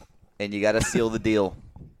tap. And you got to seal the deal.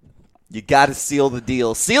 You got to seal the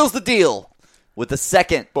deal. Seals the deal with the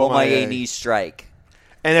second Bomaye knee strike.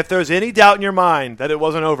 And if there's any doubt in your mind that it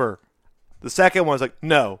wasn't over, The second one was like,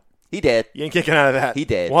 no, He did. you ain't kicking out of that. He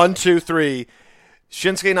did. 1, 2, 3.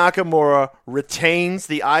 Shinsuke Nakamura retains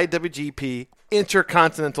the IWGP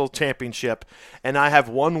Intercontinental Championship, and I have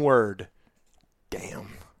one word.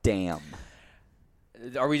 Damn.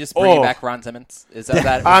 Are we just bringing back Ron Simmons? Is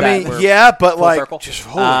that? I mean, yeah, but full like, circle? just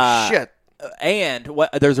holy shit. And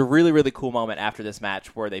there's a really, really cool moment after this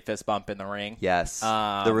match where they fist bump in the ring. Yes.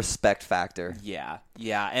 The respect factor. Yeah.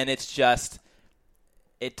 And it's just,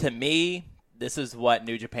 to me, this is what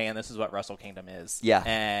New Japan, this is what Wrestle Kingdom is. Yeah,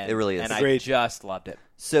 and it really is. And Agreed. I just loved it.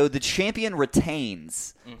 So the champion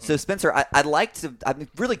retains. So Spencer, I'm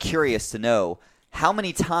really curious to know, how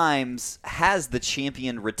many times has the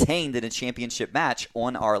champion retained in a championship match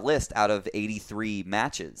on our list out of 83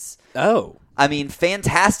 matches? Oh. I mean,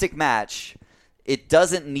 fantastic match. It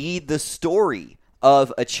doesn't need the story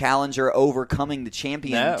of a challenger overcoming the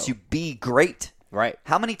champion to be great. Right.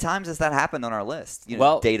 How many times has that happened on our list?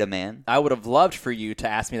 Well, Data Man. I would have loved for you to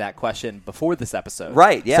ask me that question before this episode.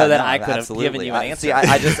 Right, yeah. So that I could have given you an answer. See,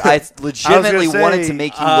 I legitimately gonna say, wanted to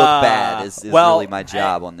make you look bad is really my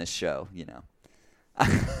job on this show,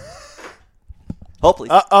 Hopefully.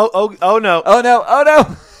 Oh no. Oh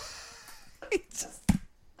no.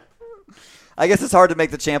 I guess it's hard to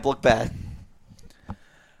make the champ look bad.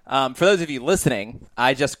 For those of you listening,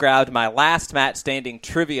 I just grabbed my last match standing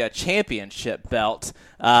trivia championship belt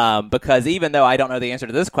because even though I don't know the answer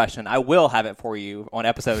to this question, I will have it for you on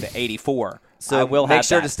episode 84. So I will make have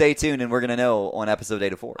sure that. to stay tuned, and we're going to know on episode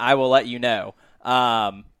 84. I will let you know.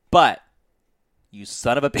 But you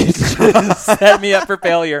son of a bitch set me up for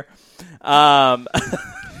failure.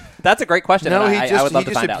 That's a great question. No, and he I would love to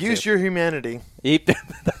just find out abused too. your humanity.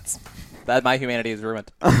 That my humanity is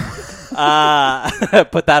ruined. Put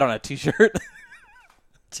that on a T-shirt.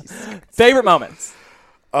 Favorite moments.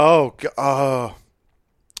 Oh,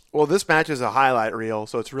 well, this match is a highlight reel,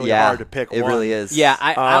 so it's really hard to pick one. It really is. Yeah,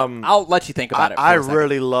 I'll let you think about it. I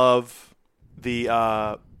really love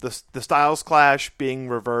the Styles Clash being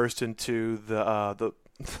reversed into the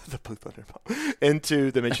Blue Thunder Bomb,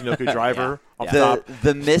 into the Michinoku Driver off the top.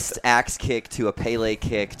 The missed axe kick to a Pele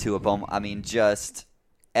kick to a bomb. I mean, just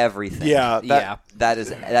everything. Yeah,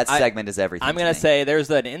 that segment is everything. I'm going to say there's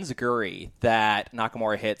an enziguri that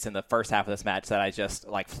Nakamura hits in the first half of this match that I just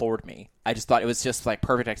floored me. I just thought it was just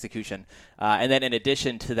perfect execution. And then in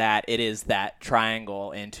addition to that, it is that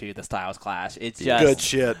triangle into the Styles Clash. It's just good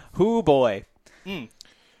shit. Hoo boy.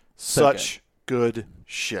 Such good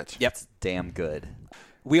shit. Yep. It's damn good.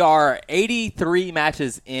 We are 83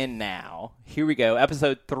 matches in now. Here we go.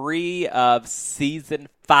 Episode 3 of Season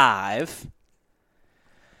 5.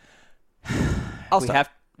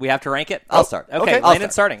 We have to rank it? I'll start. Okay, I'll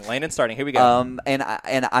Landon's starting. Here we go. And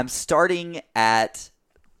I'm starting at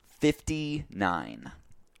 59.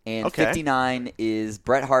 And 59 is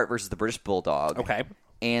Bret Hart versus the British Bulldog. Okay.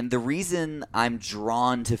 And the reason I'm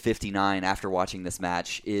drawn to 59 after watching this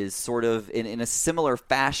match is sort of in a similar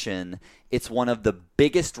fashion. It's one of the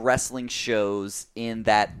biggest wrestling shows in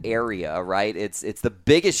that area, right? It's the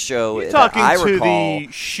biggest show You're that talking I to recall.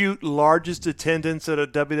 the largest attendance at a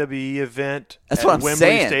WWE event. That's at what I'm Wembley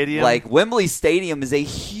saying. Stadium. Like, Wembley Stadium is a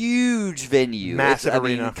huge venue. Massive It's,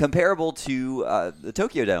 arena. I mean, comparable to the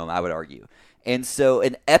Tokyo Dome, I would argue. And so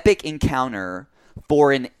an epic encounter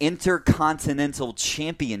for an Intercontinental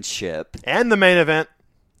Championship. And the main event.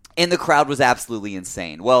 And the crowd was absolutely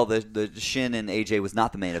insane. Well, the Shin and AJ was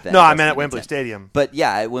not the main event. No, I meant Wrestling at Wembley intent. Stadium. But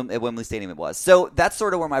yeah, at Wembley Stadium it was. So that's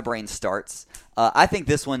sort of where my brain starts. I think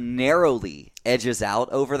this one narrowly edges out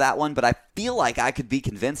over that one, but I feel like I could be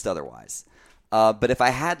convinced otherwise. But if I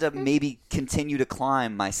had to maybe continue to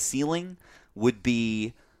climb, my ceiling would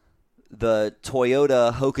be the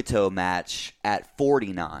Toyota Hokuto match at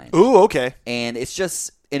 49. Ooh, okay. And it's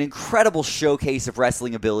just an incredible showcase of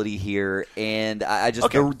wrestling ability here, and I just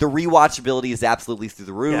the rewatchability is absolutely through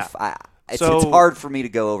the roof. Yeah. It's hard for me to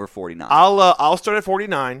go over 49. I'll start at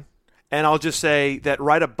 49, and I'll just say that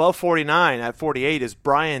right above 49 at 48 is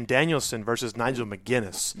Bryan Danielson versus Nigel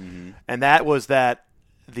McGuinness, and that was what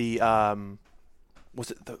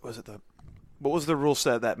was the rule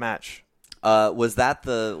set of that match?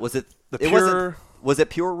 Was it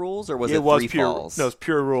Pure Rules or was it was Three pure, Falls? No, it was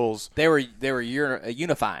Pure Rules. They were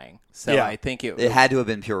unifying, so Yeah. I think it It had to have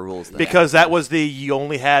been Pure Rules then. Because that was you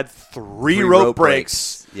only had three rope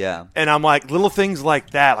breaks. Yeah. And I'm like, little things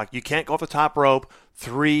like that, like you can't go off the top rope,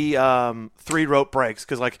 three rope breaks,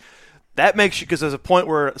 because that makes you, because there's a point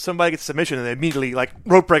where somebody gets submission and they immediately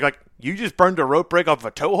rope break, you just burned a rope break off of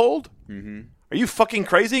a toe hold? Mm-hmm. Are you fucking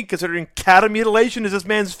crazy? Considering cattle mutilation is this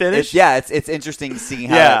man's finish? It's interesting seeing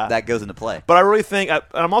how that goes into play. But I really think,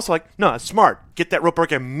 I'm also like, no, it's smart. Get that rope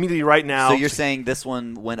break immediately right now. So you're saying this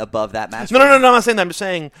one went above that match? No, I'm not saying that. I'm just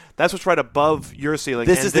saying that's what's right above your ceiling.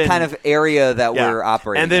 This is the kind of area that we're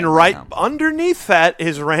operating And then in right now. underneath that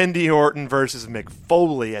is Randy Orton versus Mick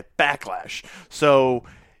Foley at Backlash. So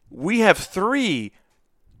we have 3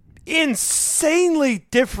 insanely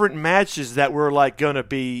different matches that we're like going to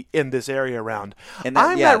be in this area around. And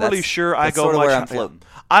I'm not really sure I go sort of much where I'm floating.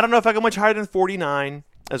 I don't know if I go much higher than 49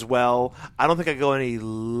 as well. I don't think I go any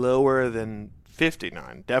lower than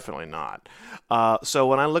 59. Definitely not. So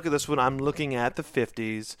when I look at this one, I'm looking at the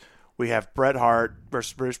 50s. We have Bret Hart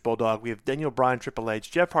versus British Bulldog. We have Daniel Bryan, Triple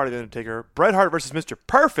H, Jeff Hardy, The Undertaker, Bret Hart versus Mr.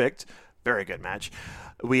 Perfect. Very good match.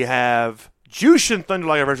 We have Jushin Thunder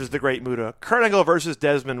Liger versus The Great Muta, Kurt Angle versus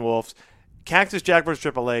Desmond Wolfe, Cactus Jack versus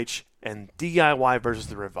Triple H, and DIY versus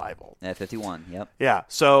The Revival. At 51, yep. Yeah,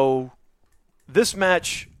 so this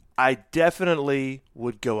match, I definitely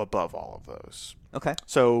would go above all of those. Okay.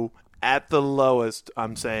 So at the lowest,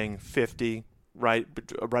 I'm saying 50, right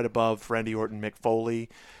above Randy Orton, Mick Foley.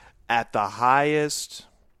 At the highest,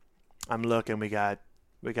 I'm looking. We got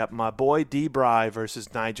my boy D-Bry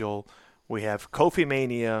versus Nigel. We have Kofi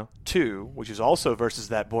Mania 2, which is also versus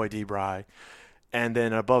that boy D-Bry. And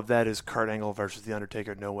then above that is Kurt Angle versus The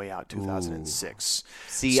Undertaker, No Way Out 2006.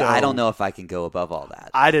 See, So, I don't know if I can go above all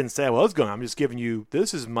that. I didn't say I was going. I'm just giving you,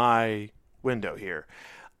 this is my window here.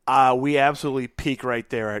 We absolutely peak right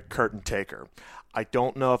there at Kurt and Taker. I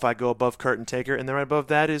don't know if I go above Kurt and Taker. And then right above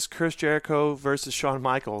that is Chris Jericho versus Shawn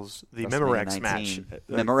Michaels, the Memorex match.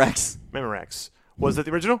 Memorex. Was it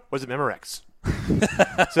the original? Or was it Memorex?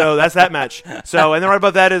 So that's that match. So and then right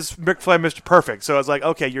above that is Ric Flair, Mr. Perfect. So it's like,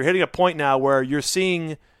 okay, you're hitting a point now where you're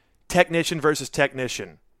seeing technician versus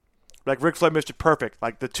technician, like Ric Flair, Mr. Perfect,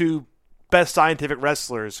 like the 2 best scientific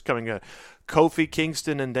wrestlers coming in. Kofi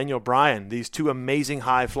Kingston and Daniel Bryan, these 2 amazing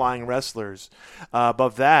high flying wrestlers.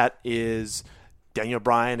 Above that is Daniel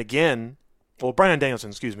Bryan again, Bryan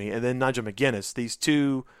Danielson, excuse me, and then Nigel McGuinness. These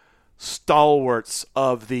 2 stalwarts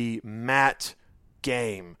of the mat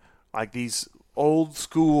game. Like these old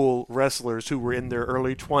school wrestlers who were in their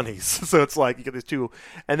early 20s. So it's like you get these 2.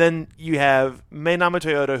 And then you have Manami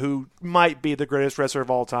Toyota, who might be the greatest wrestler of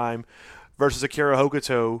all time, versus Akira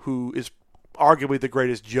Hokuto, who is arguably the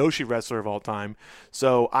greatest Joshi wrestler of all time.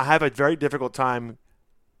 So I have a very difficult time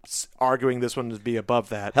arguing this one to be above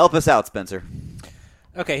that. Help us out, Spencer.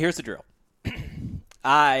 Okay, here's the drill.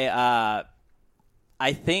 I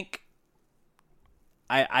think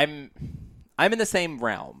I'm in the same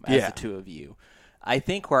realm as the 2 of you. I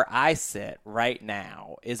think where I sit right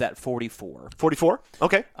now is at 44. 44?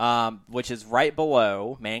 Okay. Which is right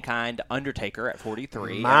below Mankind, Undertaker at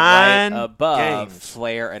 43. Mind and right above games.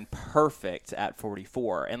 Flair and Perfect at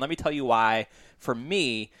 44. And let me tell you why, for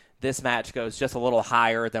me, this match goes just a little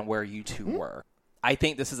higher than where you 2 were. I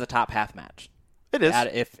think this is a top half match. It is.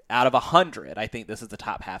 Out of 100, I think this is the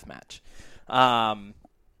top half match.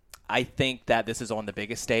 I think that this is on the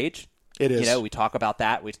biggest stage. It is. You know, we talk about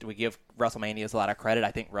that. We give WrestleManias a lot of credit.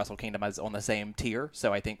 I think Wrestle Kingdom is on the same tier,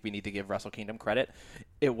 so I think we need to give Wrestle Kingdom credit.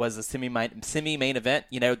 It was a semi-main event.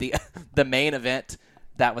 You know, the main event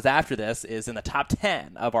that was after this is in the top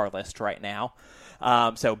 10 of our list right now.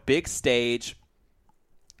 So big stage.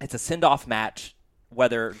 It's a send-off match,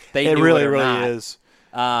 whether they knew it or not. It really is.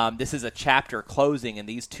 This is a chapter closing in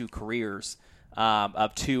these 2 careers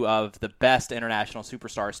of 2 of the best international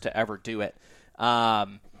superstars to ever do it.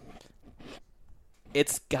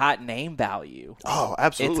 It's got name value. Oh,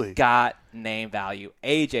 absolutely. It's got name value.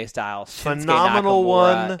 AJ Styles, Shinsuke phenomenal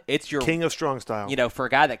Nakamura, one. It's your King of Strong Style. You know, for a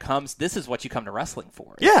guy that comes, this is what you come to wrestling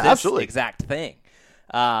for. It's Yeah, this absolutely. Exact thing.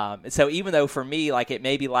 So even though for me, like it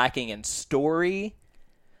may be lacking in story,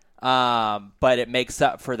 but it makes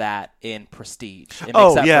up for that in prestige. It makes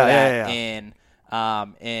up for that in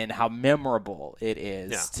how memorable it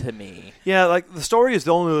is to me. Yeah, like the story is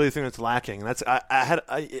the only really thing that's lacking. That's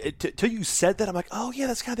till you said that, I'm like, oh yeah,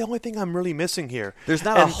 that's kind of the only thing I'm really missing here. There's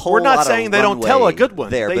not and a whole We're not lot saying of they don't tell a good one.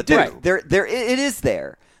 There, they but do. there, it is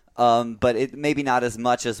there. But it maybe not as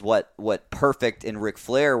much as what Perfect and Ric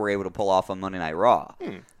Flair were able to pull off on Monday Night Raw.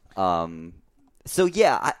 So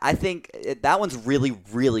yeah, I think that one's really,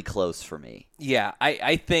 really close for me. Yeah,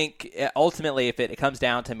 I think ultimately if it comes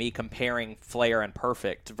down to me comparing Flair and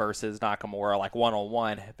Perfect versus Nakamura, like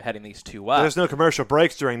one-on-one, heading these 2 up. There's no commercial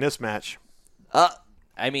breaks during this match.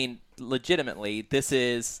 I mean, legitimately, this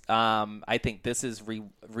is I think this is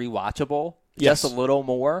rewatchable Yes. just a little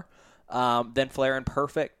more than Flair and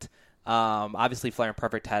Perfect. Obviously, Flair and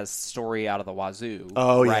Perfect has story out of the wazoo.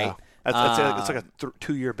 Oh right? yeah, it's like a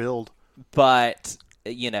 2-year build. But,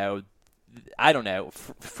 I don't know.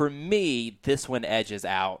 For me, this one edges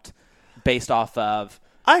out based off of,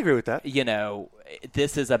 I agree with that.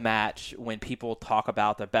 this is a match when people talk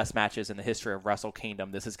about the best matches in the history of Wrestle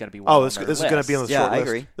Kingdom. This is going to be one this is going to be on the Yeah, short I list.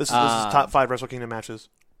 agree. This is top 5 Wrestle Kingdom matches.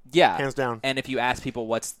 Yeah. Hands down. And if you ask people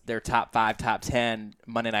what's their top 5, top 10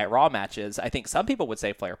 Monday Night Raw matches, I think some people would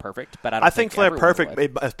say Flair Perfect, but I think Flair everyone Perfect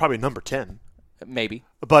would. is probably number 10. Maybe.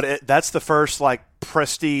 But that's the first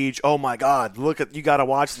prestige. Oh my God! You got to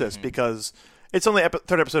watch this because it's only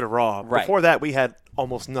third episode of Raw. Right. Before that, we had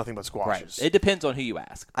almost nothing but squashes. Right. It depends on who you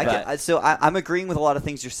ask. I'm agreeing with a lot of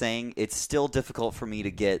things you're saying. It's still difficult for me to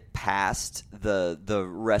get past the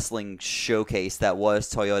wrestling showcase that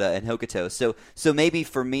was Toyota and Hokuto. So maybe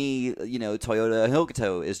for me, Toyota and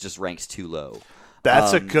Hokuto is just ranked too low.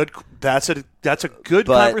 That's a good conversation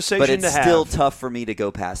but it's to have. still tough for me to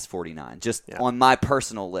go past 49, just on my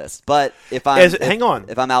personal list. But if I'm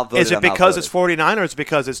if I'm outvoted, is it I'm because outvoted. it's 49 or is it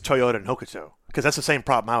because it's Toyota and Hokuto? Because that's the same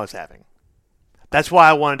problem I was having. That's why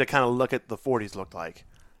I wanted to kind of look at the 40s looked like.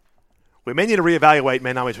 We may need to reevaluate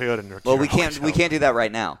Manami Toyota and Well, we can't do that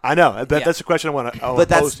right now. I know that's the question I want to. But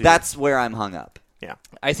that's where I'm hung up. Yeah,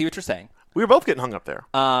 I see what you're saying. we were both getting hung up there.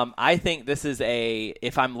 I think this is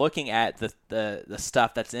if I'm looking at the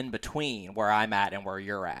stuff that's in between where I'm at and where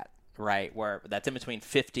you're at, right? Where that's in between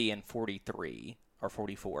 50 and 43 or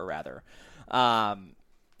 44 rather.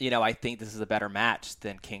 I think this is a better match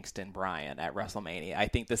than Kingston Bryan at WrestleMania. I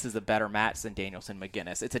think this is a better match than Danielson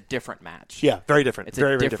McGuinness. It's a different match. Yeah, very different. It's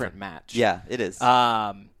very, a very different match. Yeah, it is.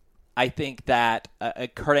 I think that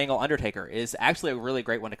Kurt Angle Undertaker is actually a really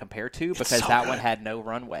great one to compare to because that one had no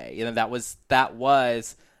runway. That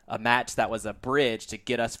was a match that was a bridge to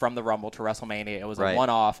get us from the Rumble to WrestleMania. It was a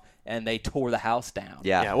one-off, and they tore the house down.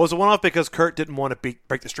 Yeah, it was a one-off because Kurt didn't want to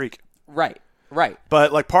break the streak. Right.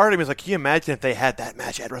 But part of me is can you imagine if they had that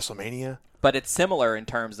match at WrestleMania? But it's similar in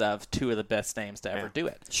terms of two of the best names to ever do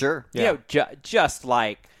it. Sure. Yeah. Just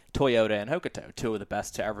like Toyota and Hokuto, two of the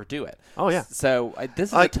best to ever do it. Oh yeah. So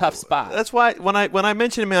this is a tough spot. That's why when I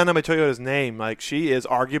mentioned Manami Toyota's name, she is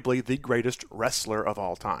arguably the greatest wrestler of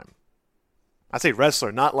all time. I say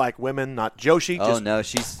wrestler, not like women, not Joshi. Oh no,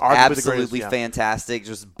 she's arguably absolutely the greatest, fantastic.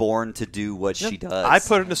 Just born to do what she does. I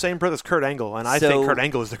put her in the same breath as Kurt Angle, and I think Kurt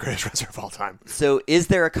Angle is the greatest wrestler of all time. So, is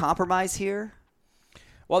there a compromise here?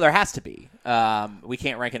 Well, there has to be. We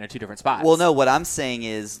can't rank it in two different spots. Well, no. What I'm saying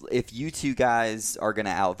is, if you two guys are going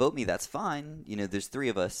to outvote me, that's fine. There's three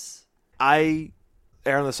of us. I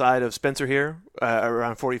err on the side of Spencer here,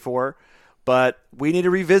 around 44, but we need to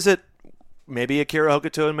revisit. Maybe Akira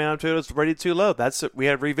Hokuto and Manami Toyota is rated too low. We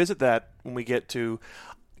have to revisit that when we get to.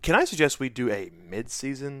 Can I suggest we do a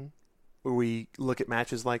mid-season where we look at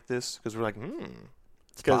matches like this because we're like,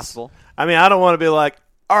 It's possible. I mean, I don't want to be like,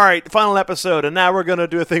 all right, final episode, and now we're going to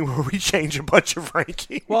do a thing where we change a bunch of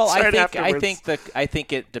rankings. Well, afterwards. I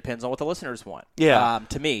think it depends on what the listeners want. Yeah.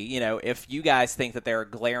 To me, if you guys think that there are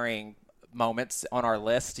glaring moments on our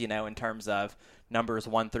list, in terms of numbers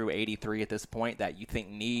 1 through 83 at this point that you think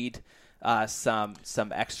need some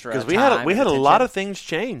extra because time we had and a lot attention, of things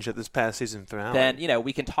change at this past season finale. then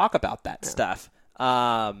we can talk about that stuff.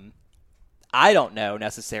 I don't know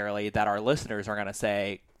necessarily that our listeners are going to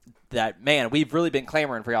say that, man, we've really been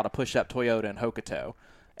clamoring for y'all to push up Toyota and Hokuto.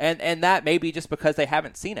 And that may be just because they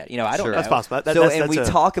haven't seen it. I don't know. That's possible. We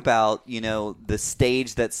talk about, the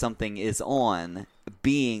stage that something is on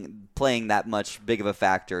playing that much big of a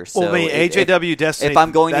factor. So well, AJW Destiny, if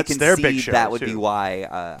I'm going to that's their big concede, show, that would too. be why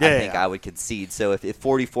I think I would concede. So if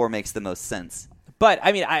 44 makes the most sense. But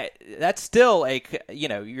I mean, that's still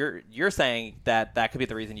you're saying that could be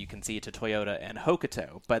the reason you concede to Toyota and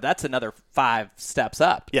Hokuto, but that's another 5 steps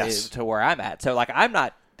up to where I'm at. So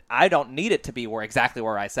I don't need it to be exactly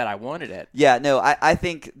where I said I wanted it. Yeah, no, I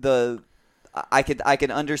think I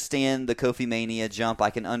can understand the Kofi Mania jump. I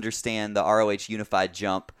can understand the ROH Unified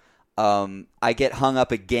jump. I get hung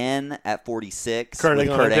up again at 46. Kurt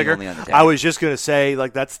Angle and Undertaker. I was just going to say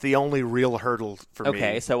that's the only real hurdle for me.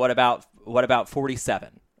 Okay, so what about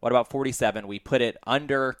 47? What about 47? We put it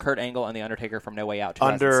under Kurt Angle and The Undertaker from No Way Out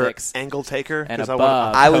 2006. Under Angle Taker? And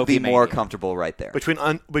above I would be Kofi more Mania. comfortable right there.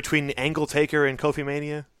 Between Angle Taker and Kofi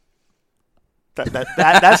Mania?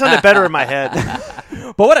 That sounded better in my head.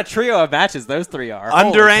 But what a trio of matches those three are.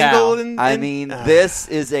 Under Holy Angle cow. This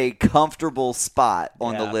is a comfortable spot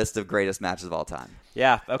on the list of greatest matches of all time.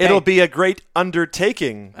 Yeah, okay. It'll be a great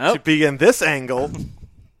undertaking to be in this angle.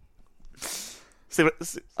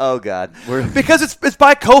 Oh God! Because it's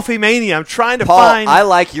by Kofi Mania. I'm trying to Paul, find. I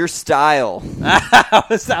like your style. I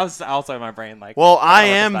was also in my brain Well, I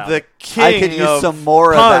am the king. I could use of some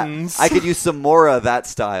more puns. of that. I could use some more of that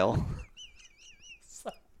style.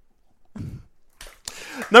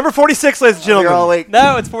 Number 46, ladies and You're all gentlemen. awake.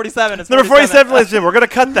 No, it's 47. It's Number 47, ladies and gentlemen. We're going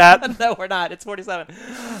to cut that. No, we're not. It's 47.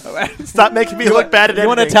 Stop making me look bad at You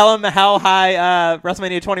want to editing. tell them how high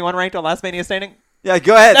WrestleMania 21 ranked on Last Mania Standing? Yeah,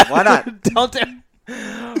 go ahead. Why not? Don't do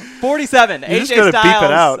 47. You're AJ just gonna Styles. beep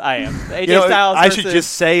it out. I am. AJ You know, Styles. I should versus-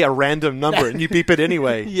 just say a random number and you beep it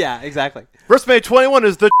anyway. Yeah, exactly. WrestleMania 21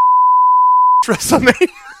 is the WrestleMania.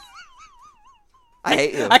 I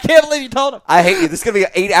hate you. I can't believe you told him. I hate you. This is going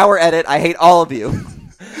to be an 8-hour edit. I hate all of you.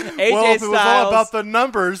 AJ Well, if it was all Styles. about the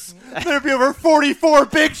numbers, there'd be over 44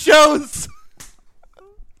 big shows.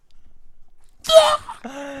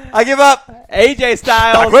 I give up. AJ I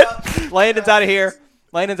Styles. quit. Landon's out of here.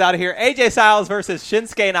 AJ Styles versus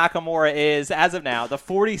Shinsuke Nakamura is, as of now, the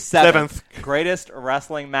 47th Seventh. greatest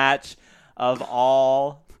wrestling match of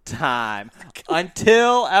all time.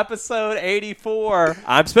 Until episode 84,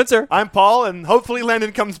 I'm Spencer, I'm Paul, and hopefully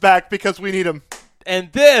Landon comes back because we need him.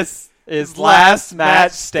 and this is Last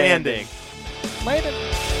Match Standing. Landon.